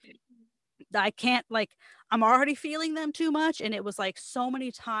I can't, like I'm already feeling them too much. And it was like so many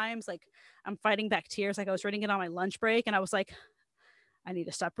times like I'm fighting back tears. Like I was reading it on my lunch break, and I was like, I need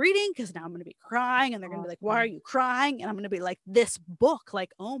to stop reading because now I'm going to be crying, and they're going to be like, why are you crying? And I'm going to be like, this book,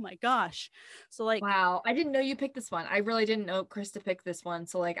 like, oh my gosh. So like, wow, I didn't know you picked this one. I really didn't know Krista picked this one.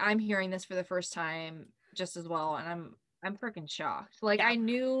 So like I'm hearing this for the first time just as well, and I'm freaking shocked. Like I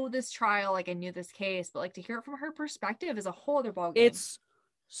knew this trial, like I knew this case, but like to hear it from her perspective is a whole other ballgame. It's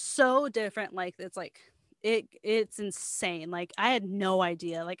so different. Like it's like it's insane. Like I had no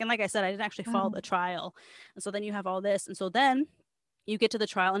idea. Like, and like I said, I didn't actually follow the trial, and so then you have all this, and so then you get to the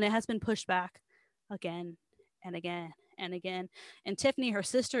trial, and it has been pushed back again and again and again. And Tiffany, her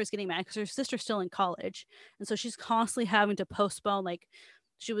sister, is getting mad because her sister's still in college, and so she's constantly having to postpone. Like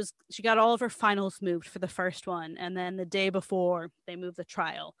she got all of her finals moved for the first one, and then the day before they moved the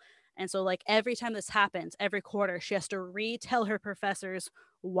trial. And so like every time this happens, every quarter, she has to retell her professors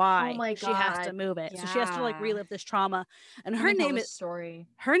why my she has to God. move it. So she has to like Yeah. relive this trauma. And Let her me tell name this is story.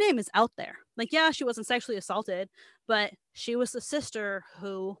 out there. Like, yeah, she wasn't sexually assaulted, but she was the sister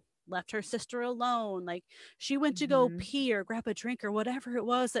who left her sister alone. Like, she went to go Mhm. pee or grab a drink or whatever it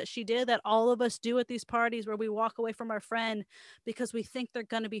was that she did, that all of us do at these parties where we walk away from our friend because we think they're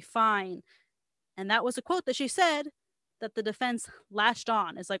going to be fine. And that was a quote that she said that the defense latched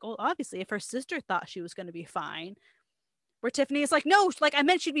on. It's like, well, obviously, if her sister thought she was going to be fine, where Tiffany is like, no, like, I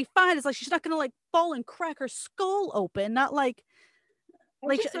meant she'd be fine. It's like, she's not going to like fall and crack her skull open. Not like,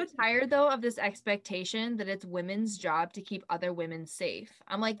 I'm just so tired though of this expectation that it's women's job to keep other women safe.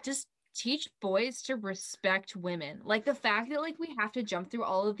 I'm like, just teach boys to respect women. Like the fact that like we have to jump through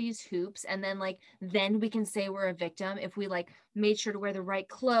all of these hoops and then like then we can say we're a victim if we like made sure to wear the right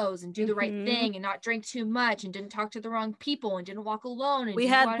clothes and do the right thing and not drink too much and didn't talk to the wrong people and didn't walk alone and we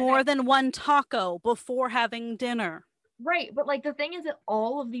didn't go had out at more night. than one taco before having dinner. Right, but like the thing is that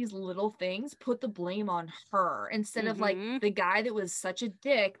all of these little things put the blame on her instead of like the guy that was such a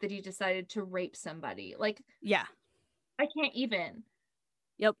dick that he decided to rape somebody. Like, yeah, I can't even.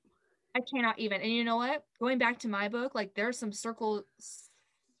 Yep. I cannot even. And you know what? Going back to my book, like there's some cyclical,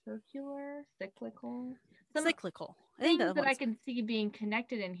 some cyclical. I think things that I can see being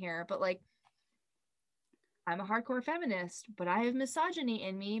connected in here, but like I'm a hardcore feminist, but I have misogyny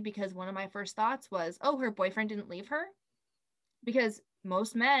in me because one of my first thoughts was, oh, her boyfriend didn't leave her. Because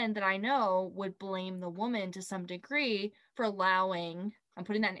most men that I know would blame the woman to some degree for allowing, I'm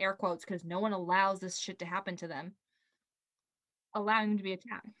putting that in air quotes because no one allows this shit to happen to them, allowing them to be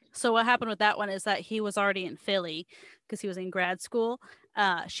attacked. So what happened with that one is that he was already in Philly because he was in grad school.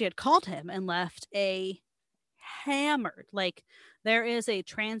 She had called him and left a hammered, like there is a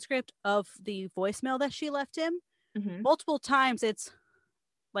transcript of the voicemail that she left him. Multiple times it's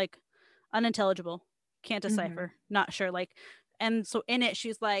like unintelligible, can't decipher, not sure, like, and so in it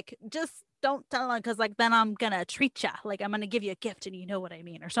she's like, just don't tell him because like then I'm gonna treat ya, like I'm gonna give you a gift and you know what I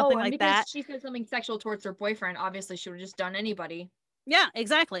mean, or something like that. She said something sexual towards her boyfriend, obviously she would have just done anybody. Yeah,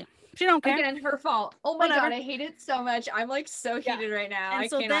 exactly. She don't care. Again, her fault. Oh my God, I hate it so much. I'm like so heated right now. And I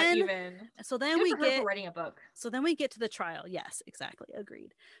cannot even. So then Good we for her get for writing a book. So then we get to the trial. Yes, exactly.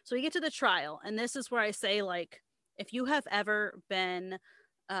 Agreed. So we get to the trial, and this is where I say, like, if you have ever been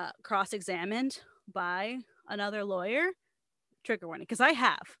cross-examined by another lawyer, trigger warning, because I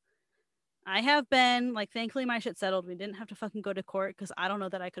have been, like, thankfully my shit settled. We didn't have to fucking go to court because I don't know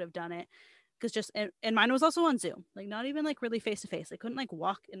that I could have done it. Because just, and mine was also on Zoom, like not even like really face to face. I couldn't like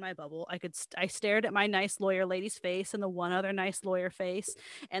walk in my bubble. I stared at my nice lawyer lady's face and the one other nice lawyer face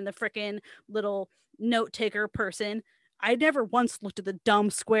and the freaking little note taker person. I never once looked at the dumb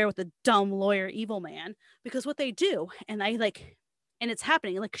square with the dumb lawyer evil man, because what they do, and I like, and it's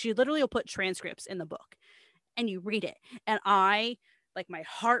happening, like she literally will put transcripts in the book and you read it. And I, like, my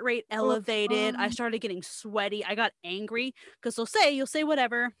heart rate elevated. I started getting sweaty. I got angry because you'll say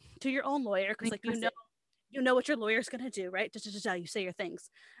whatever to your own lawyer because like you know what your lawyer's gonna do, right? You say your things,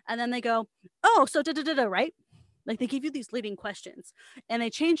 and then they go, oh, so right? Like they give you these leading questions, and they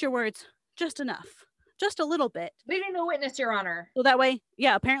change your words just enough, just a little bit. Leading the witness, Your Honor. So that way,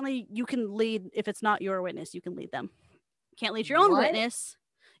 yeah, apparently you can lead if it's not your witness. You can lead them. Can't lead your own witness.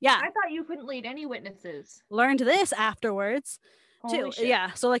 Yeah, I thought you couldn't lead any witnesses. Learned this afterwards. Too.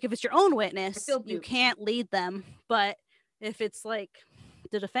 Yeah, so like if it's your own witness, you can't lead them, but if it's like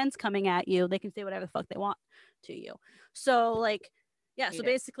the defense coming at you, they can say whatever the fuck they want to you. So like, yeah, so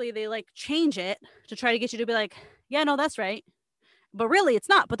basically they like change it to try to get you to be like, yeah, no, that's right, but really it's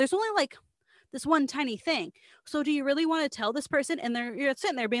not. But there's only like this one tiny thing. So do you really want to tell this person? And you're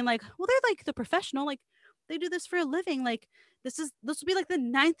sitting there being like, well, they're like the professional, like they do this for a living, like this will be like the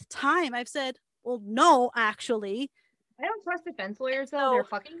 9th time I've said, well, no, actually. I don't trust defense lawyers though. They're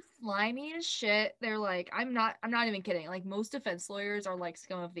fucking slimy as shit. They're like, I'm not even kidding. Like most defense lawyers are like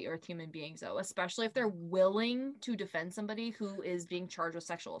scum of the earth human beings though, especially if they're willing to defend somebody who is being charged with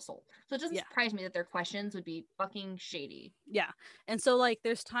sexual assault. So it doesn't surprise me that their questions would be fucking shady. Yeah. And so like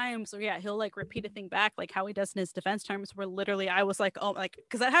there's times where he'll like repeat a thing back, like how he does in his defense terms, where literally I was like, oh, like,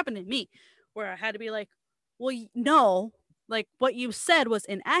 because that happened to me where I had to be like, well, no, like what you said was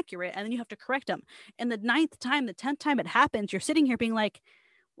inaccurate, and then you have to correct them. And the 9th time, the 10th time it happens, you're sitting here being like,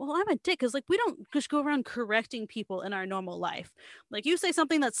 well, I'm a dick, because like we don't just go around correcting people in our normal life. Like you say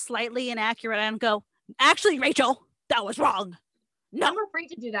something that's slightly inaccurate and go, actually, Rachel, that was wrong. No, I'm afraid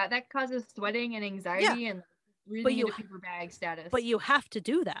to do that. That causes sweating and anxiety and really into paper bag status. But you have to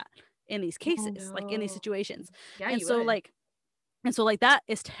do that in these cases, like in these situations. Yeah, and so like And so like that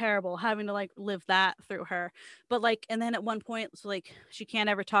is terrible, having to like live that through her. But like, and then at one point, so like she can't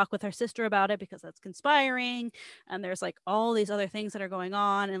ever talk with her sister about it because that's conspiring, and there's like all these other things that are going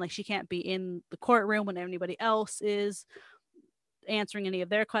on, and like she can't be in the courtroom when anybody else is answering any of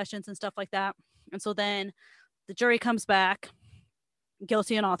their questions and stuff like that. And so then the jury comes back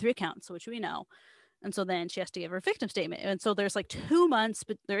guilty on all 3 counts, which we know. And so then she has to give her victim statement. And so there's like 2 months,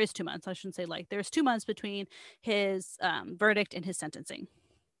 but there is 2 months. I shouldn't say like, there's 2 months between his verdict and his sentencing.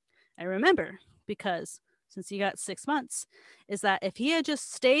 I remember, because since he got 6 months, is that if he had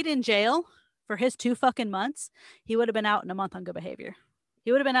just stayed in jail for his 2 fucking months, he would have been out in a month on good behavior.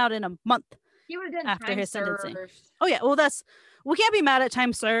 He would have been out in a month He would have done after time his sentencing. served. Oh yeah, well we can't be mad at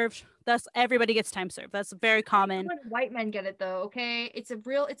time served. That's everybody gets time served. That's very common. When white men get it though, okay, it's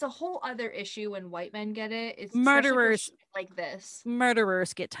a whole other issue when white men get it. It's Murderers like this.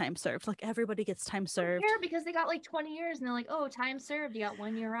 Murderers get time served. Like everybody gets time served. Yeah, because they got like 20 years and they're like, oh, time served, you got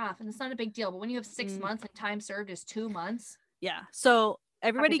 1 year off, and it's not a big deal. But when you have 6 months and time served is 2 months. Yeah. So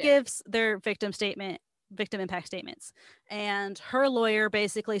everybody gives their victim impact statements, and her lawyer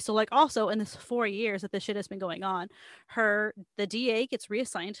basically, so like also in this 4 years that this shit has been going on, the DA gets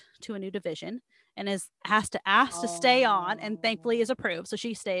reassigned to a new division and has to ask to stay on, and thankfully is approved, so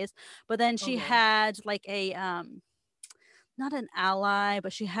she stays. But then she had like a not an ally,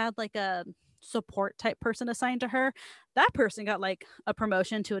 but she had like a support type person assigned to her. That person got like a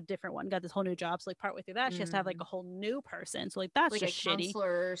promotion to a different one, got this whole new job. So like partway through that, she has to have like a whole new person. So like that's like just a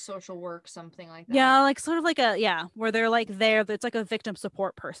counselor, social work, something like that. Yeah, like sort of like where they're like it's like a victim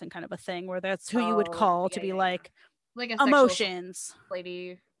support person kind of a thing, where that's who you would call to be like a emotions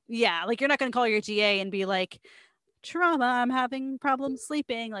lady. Yeah, like you're not gonna call your GA and be like, trauma, I'm having problems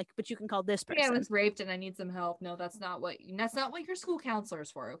sleeping, like, but you can call this person. Yeah, I was raped and I need some help. No, that's not what your school counselor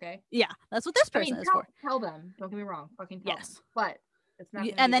is for. Okay. Yeah, that's what this person is for. Tell them. Don't get me wrong. Fucking tell them. But it's not.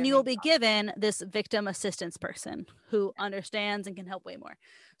 And then you will be given this victim assistance person who understands and can help way more.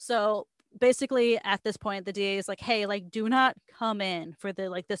 So basically, at this point, the DA is like, "Hey, like, do not come in for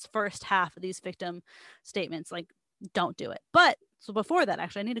this first half of these victim statements. Like, don't do it." But so before that,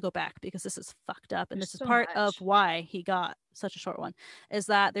 actually, I need to go back because this is fucked up. And this is part of why he got such a short one, is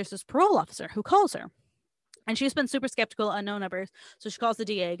that there's this parole officer who calls her. And she's been super skeptical, unknown numbers. So she calls the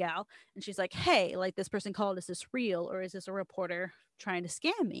DA gal and she's like, hey, like this person called, is this real? Or is this a reporter trying to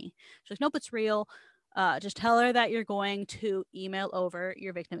scam me? She's like, nope, it's real. Just tell her that you're going to email over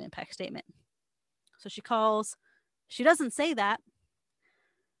your victim impact statement. So she calls. She doesn't say that.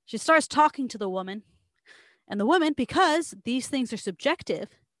 She starts talking to the woman. And the woman, because these things are subjective,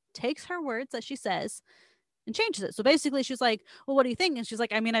 takes her words that she says and changes it. So basically she's like, well, what do you think? And she's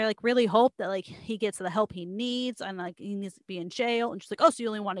like, I mean, I like really hope that like he gets the help he needs, and like he needs to be in jail. And she's like, oh, so you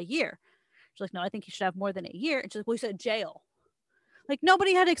only want a year? She's like, no, I think he should have more than a year. And she's like, well, you said jail. Like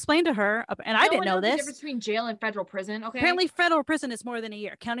nobody had explained to her, and I didn't know this. The difference between jail and federal prison. Okay. Apparently federal prison is more than a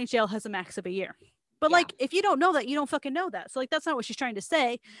year. County jail has a max of a year. But like, if you don't know that, you don't fucking know that. So like, that's not what she's trying to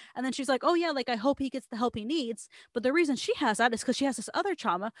say. And then she's like, oh yeah, like I hope he gets the help he needs. But the reason she has that is because she has this other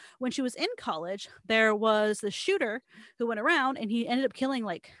trauma. When she was in college, there was the shooter who went around and he ended up killing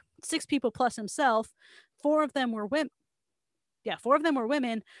like 6 people plus himself. 4 of them were women. Yeah, 4 of them were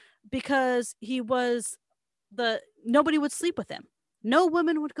women, because nobody would sleep with him. No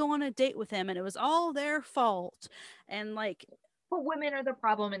woman would go on a date with him, and it was all their fault. And like, but women are the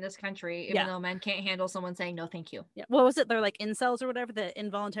problem in this country, even though men can't handle someone saying no thank you. Yeah. What was it? They're like incels or whatever, the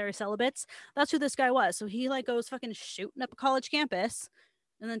involuntary celibates. That's who this guy was. So he like goes fucking shooting up a college campus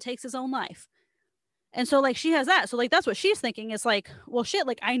and then takes his own life. And so like she has that. So like that's what she's thinking, is like, well shit,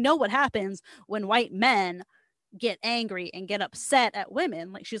 like I know what happens when white men get angry and get upset at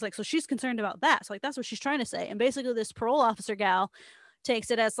women. Like she's like, so she's concerned about that. So like that's what she's trying to say. And basically this parole officer gal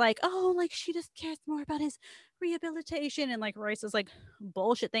takes it as like, oh, like she just cares more about his rehabilitation, and like Royce is like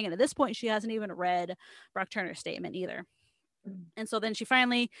bullshit thing. And at this point she hasn't even read Brock Turner's statement either. And so then she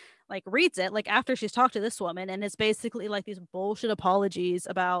finally like reads it, like after she's talked to this woman, and it's basically like these bullshit apologies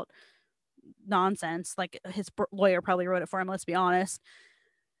about nonsense. Like his lawyer probably wrote it for him, let's be honest.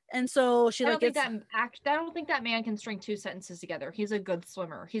 And so she I don't think that man can string 2 sentences together. He's a good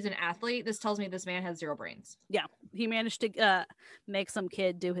swimmer. He's an athlete. This tells me this man has 0 brains. Yeah, he managed to make some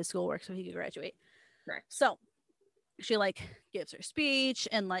kid do his schoolwork so he could graduate. Correct. So she like gives her speech,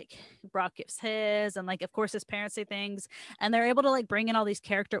 and like Brock gives his, and like of course his parents say things, and they're able to like bring in all these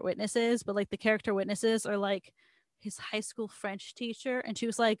character witnesses, but like the character witnesses are like his high school French teacher, and she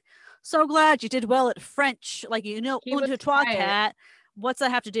was like, so glad you did well at French, like un de trois cat. What's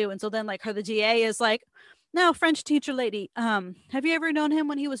that have to do? And so then like the DA is like, no, French teacher lady, have you ever known him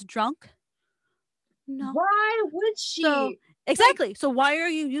when he was drunk? No. Why would she? So Exactly. So why are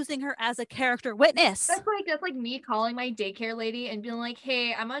you using her as a character witness? That's like me calling my daycare lady and being like,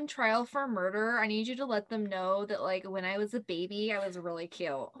 hey, I'm on trial for murder. I need you to let them know that like when I was a baby, I was really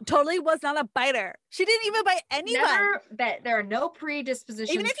cute. Totally was not a biter. She didn't even bite anyone. Never, that there are no predispositions.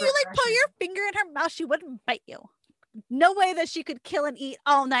 Even if you like put your finger in her mouth, she wouldn't bite you. No way that she could kill and eat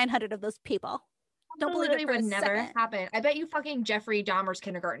all 900 of those people. Don't believe it for would a never second. happen. I bet you fucking Jeffrey Dahmer's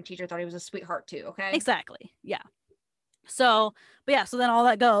kindergarten teacher thought he was a sweetheart too. Okay. Exactly. Yeah. So, but yeah, so then all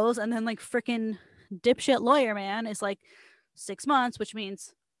that goes, and then like freaking dipshit lawyer man is like 6 months, which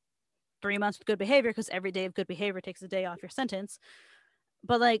means 3 months with good behavior, because every day of good behavior takes a day off your sentence.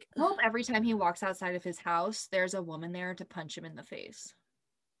 But like, I hope every time he walks outside of his house, there's a woman there to punch him in the face.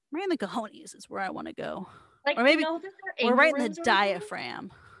 right in the cojones is where I want to go. Like, or maybe, or right in the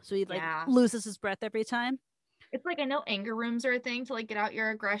diaphragm. So he like loses his breath every time. It's like, I know anger rooms are a thing to like get out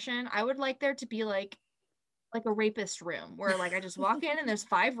your aggression. I would like there to be like a rapist room where like I just walk in and there's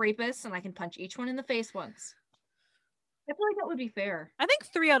 5 rapists and I can punch each one in the face once. I feel like that would be fair. I think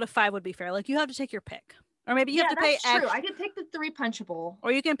 3 out of 5 would be fair. Like you have to take your pick, or maybe you have to pay extra. I could pick the 3 punchable,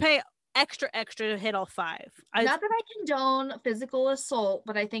 or you can pay extra to hit all 5. Not that I condone physical assault,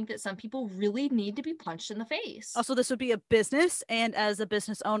 but I think that some people really need to be punched in the face. Also, this would be a business, and as a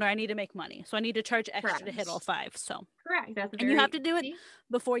business owner, I need to make money, so I need to charge extra to hit all 5. So correct. And you have to do it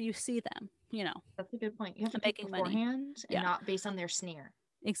before you see them. You know, that's a good point. You have to make beforehand money. And not based on their sneer.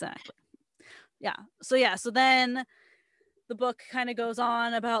 Exactly. Yeah. So then the book kind of goes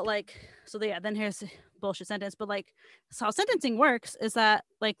on about like, then here's bullshit sentence, but like, so how sentencing works is that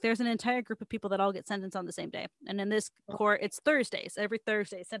like there's an entire group of people that all get sentenced on the same day, and in this court it's Thursdays, every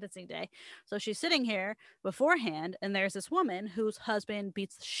Thursday sentencing day. So she's sitting here beforehand, and there's this woman whose husband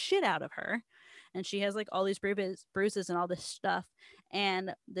beats the shit out of her, and she has like all these bruises and all this stuff,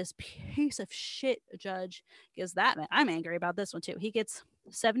 and this piece of shit judge gives that man, I'm angry about this one too, he gets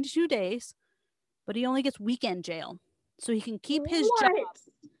 72 days, but he only gets weekend jail so he can keep his job.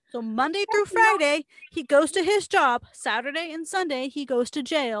 So Monday through Friday, he goes to his job. Saturday and Sunday, he goes to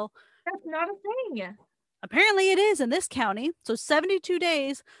jail. That's not a thing. Apparently it is in this county. So 72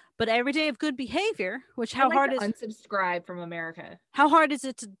 days, but every day of good behavior, which how hard is unsubscribe from America? How hard is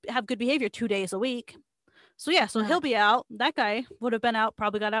it to have good behavior 2 days a week? So yeah, so he'll be out. That guy would have been out,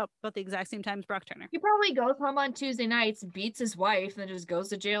 probably got out about the exact same time as Brock Turner. He probably goes home on Tuesday nights, beats his wife, and then just goes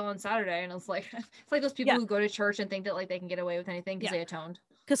to jail on Saturday. And it's like those people who go to church and think that like they can get away with anything because they atoned.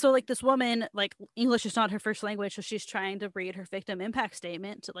 Because so like this woman, like English is not her first language, so she's trying to read her victim impact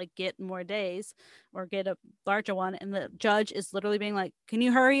statement to like get more days or get a larger one, and the judge is literally being like, "Can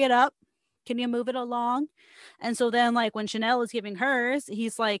you hurry it up? Can you move it along?" And so then like when Chanel is giving hers,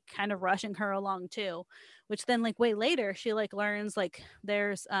 he's like kind of rushing her along too, which then like way later she like learns like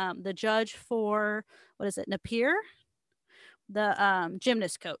there's the judge for what is it, Napier, the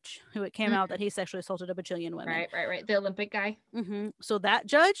gymnast coach, who it came out that he sexually assaulted a bajillion women. Right. The Olympic guy. So that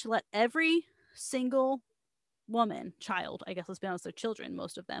judge let every single woman, child, I guess let's be honest, they're children,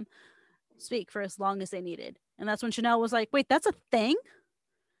 most of them, speak for as long as they needed. And that's when Chanel was like, wait, that's a thing?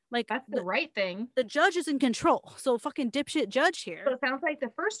 Like that's the right thing. The judge is in control. So fucking dipshit judge here. So it sounds like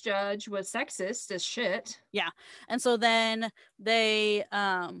the first judge was sexist as shit. Yeah. And so then they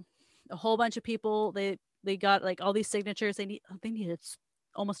a whole bunch of people, they got like all these signatures. They needed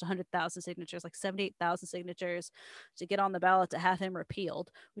almost 100,000 signatures, like 78,000 signatures to get on the ballot to have him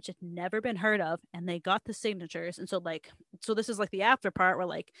repealed, which had never been heard of. And they got the signatures. And so this is like the after part where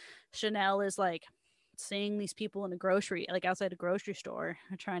like Chanel is like seeing these people in a grocery, like outside a grocery store,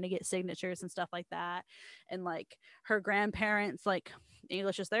 trying to get signatures and stuff like that. And like her grandparents, like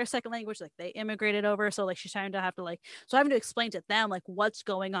English is their second language, like they immigrated over, so like she's trying to having to explain to them like what's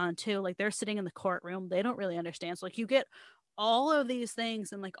going on too. Like they're sitting in the courtroom, they don't really understand. So like you get all of these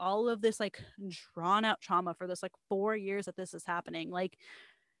things and like all of this like drawn out trauma for this like 4 years that this is happening. Like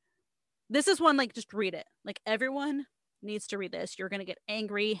this is one, like just read it. Like everyone needs to read this. You're going to get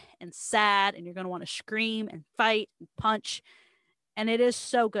angry and sad, and you're going to want to scream and fight and punch, and it is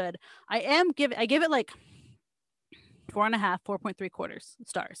so good. I give it like 4.5, 4.75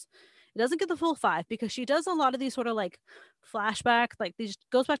 stars. It doesn't get the full 5 because she does a lot of these sort of like flashback, like these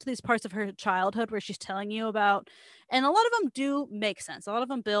goes back to these parts of her childhood where she's telling you about, and a lot of them do make sense. A lot of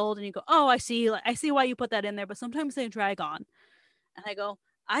them build, and you go, oh, I see why you put that in there, but sometimes they drag on, and I go,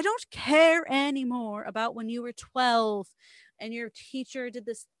 I don't care anymore about when you were 12 and your teacher did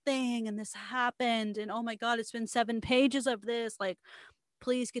this thing and this happened and oh my god, it's been 7 pages of this. Like,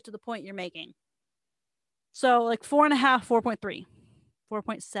 please get to the point you're making. So like 4.5, 4.3,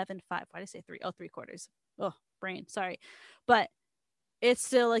 4.75. Why did I say 3? Oh, 3/4. Oh, brain, sorry. But it's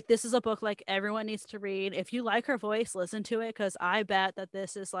still like, this is a book like everyone needs to read. If you like her voice, listen to it, because I bet that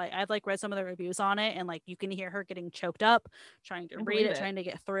this is like, I've like read some of the reviews on it, and like you can hear her getting choked up trying to I read believe it, it. trying to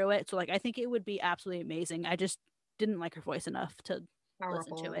get through it. So like I think it would be absolutely amazing. I just didn't like her voice enough to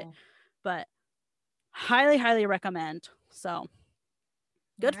listen to it, Powerful. but highly, highly recommend. So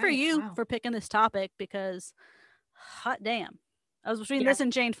good for Right. you Wow. for picking this topic, because hot damn. I was between Yeah. this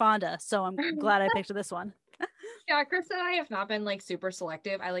and Jane Fonda, so I'm glad I picked this one. Yeah, Chris and I have not been like super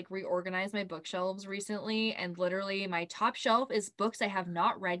selective. I like reorganized my bookshelves recently, and literally my top shelf is books I have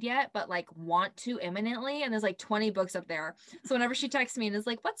not read yet, but like want to imminently. And there's like 20 books up there. So whenever she texts me and is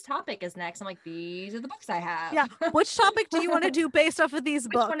like, "What's topic is next?" I'm like, "These are the books I have." Yeah. Which topic do you want to do based off of these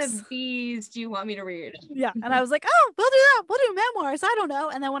Which one books? of these do you want me to read? Yeah. And I was like, oh, we'll do that. We'll do memoirs. I don't know.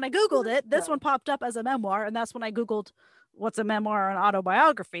 And then when I Googled it, this So, one popped up as a memoir. And that's when I Googled what's a memoir or an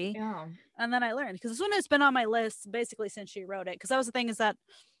autobiography. yeah. And then I learned, because this one has been on my list basically since she wrote it. Because that was the thing, is that,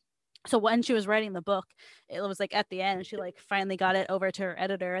 so when she was writing the book, it was like at the end, she like finally got it over to her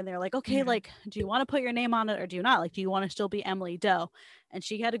editor, and they're like, okay, Mhm. like, do you want to put your name on it or do you not? Like, do you want to still be Emily Doe? And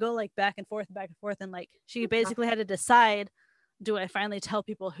she had to go like back and forth, and like she basically had to decide, do I finally tell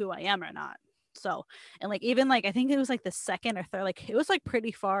people who I am or not? So, and like even like I think it was like the second or third, like it was like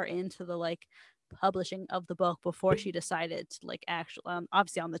pretty far into the like publishing of the book before she decided to like actually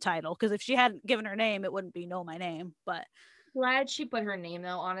obviously on the title, because if she hadn't given her name, it wouldn't be Know My Name. But Glad she put her name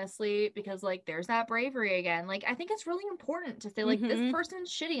though, honestly, because like there's that bravery again. Like I think it's really important to say like this mm-hmm. person's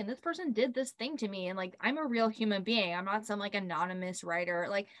shitty and this person did this thing to me, and like I'm a real human being. I'm not some like anonymous writer.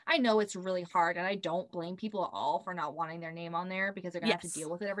 Like I know it's really hard, and I don't blame people at all for not wanting their name on there because they're gonna have to Yes. deal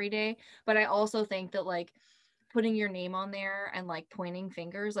with it every day. But I also think that like putting your name on there and like pointing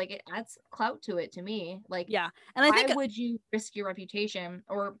fingers, like it adds clout to it to me. Like Yeah. And I why think, would you risk your reputation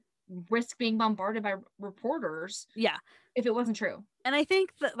or risk being bombarded by reporters yeah. if it wasn't true? And I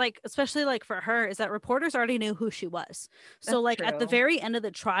think that like especially like for her, is that reporters already knew who she was. So That's like at the true. very end of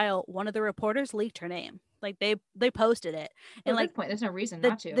the trial, one of the reporters leaked her name. Like they posted it. So And at like this point, there's no reason the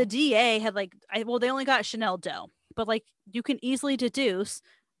not the to. DA had like well, they only got Chanel Doe, but like you can easily deduce,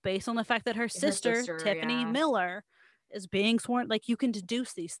 based on the fact that her Her sister sister, Tiffany yeah, Miller is being sworn, like you can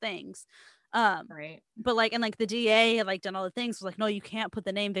deduce these things. right. But like, and like the DA had like done all the things, was like, no, you can't put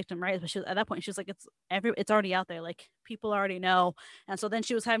the name victim rights. But she was, at that point, she was like, it's already out there, like people already know. And so then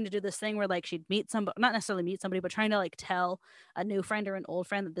she was having to do this thing where like she'd meet somebody, not necessarily meet somebody, but trying to like tell a new friend or an old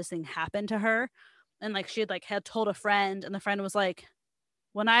friend that this thing happened to her. And like she had told a friend, and the friend was like,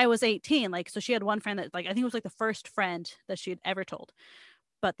 when I was 18, like, so she had one friend that like I think it was like the first friend that she had ever told.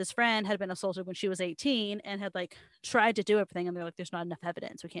 But this friend had been assaulted when she was 18 and had like tried to do everything, and they're like, there's not enough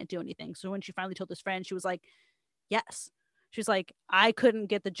evidence, we can't do anything. So when she finally told this friend, she was like, yes. She's like, I couldn't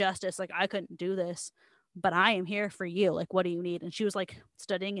get the justice, like I couldn't do this, but I am here for you, like what do you need? And she was like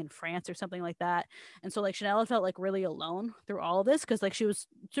studying in France or something like that. And so like Chanel felt like really alone through all of this, because like she was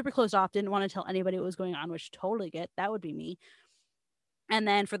super closed off, didn't want to tell anybody what was going on, which totally get, that would be me. And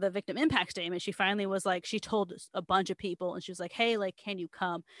then for the victim impact statement, she finally was like, she told a bunch of people, and she was like, hey, like, can you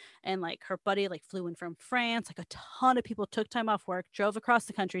come? And like her buddy like flew in from France, like a ton of people took time off work, drove across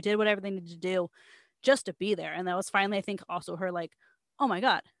the country, did whatever they needed to do just to be there. And that was finally, I think, also her like, oh my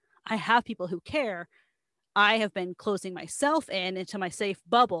God, I have people who care. I have been closing myself in into my safe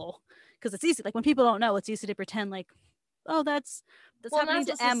bubble, because it's easy. Like when people don't know, it's easy to pretend like, oh, that's Well, happening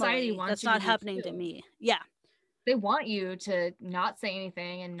that's to what society Emily. wants That's you to not do happening to too. me. Yeah. They want you to not say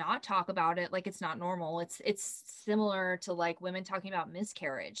anything and not talk about it like it's not normal. It's similar to like women talking about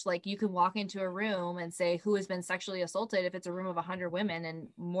miscarriage. Like you can walk into a room and say who has been sexually assaulted if it's a room of 100 women, and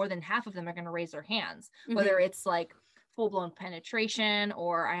more than half of them are going to raise their hands. Whether Mm-hmm. it's like full-blown penetration,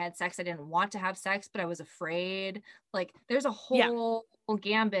 or I had sex, I didn't want to have sex but I was afraid. Like there's a Yeah. whole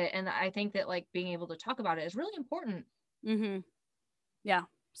gambit, and I think that like being able to talk about it is really important. Mm-hmm. Yeah.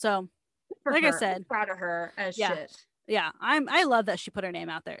 So, For like I her, I'm said, proud of her as yeah, shit. yeah, I love that she put her name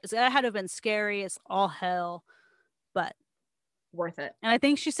out there. It had to have been scary as all hell, but Worth it. and I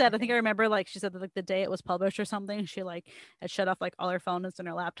think she said, I I think think. I remember like she said that like the day it was published or something, she like had shut off like all her phones and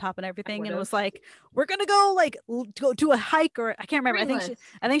her laptop and I everything, would and was have. like, we're gonna go like go do a hike, or I can't remember. Brainless.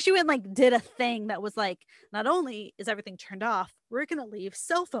 I think she went like did a thing that was like, not only is everything turned off, we're gonna leave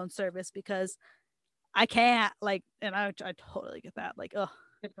cell phone service because I can't like, and I totally get that, like, oh,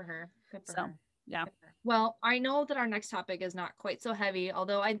 Good for her. Good for so her. yeah. Good for her. Well, I know that our next topic is not quite so heavy,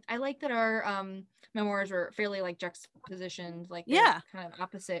 although I like that our memoirs were fairly like juxtapositioned, like they're Yeah, kind of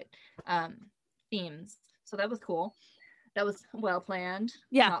opposite um themes. So that was cool. That was well planned,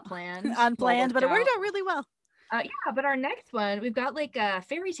 yeah, not planned, well unplanned, worked but it worked out. out really well. Yeah, but our next one, we've got like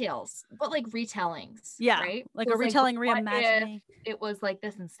fairy tales, but like retellings, Yeah, right? like So a it's like, retelling, what if reimagining. it was like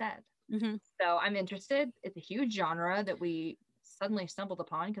this instead? Hmm. So I'm interested. It's a huge genre that we suddenly stumbled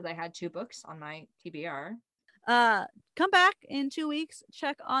upon because I had 2 books on my TBR. Come back in 2 weeks,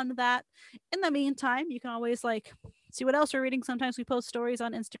 check on that. In the meantime, you can always like see what else we're reading. Sometimes we post stories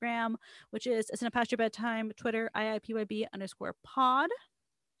on Instagram, which is Isn't It Past Your Bedtime, Twitter IIPYB_pod.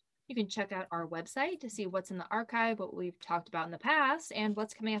 You can check out our website to see what's in the archive, what we've talked about in the past, and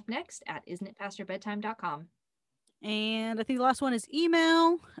what's coming up next at isn'titpastyourbedtime.com. And I think the last one is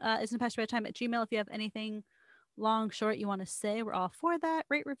email. Isn't It Past Your Bedtime at Gmail. If you have anything long, short you want to say, we're all for that.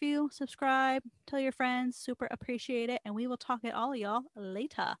 Rate, review, subscribe, tell your friends. Super appreciate it. And we will talk at all of y'all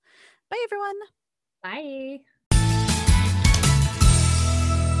later. Bye, everyone. Bye.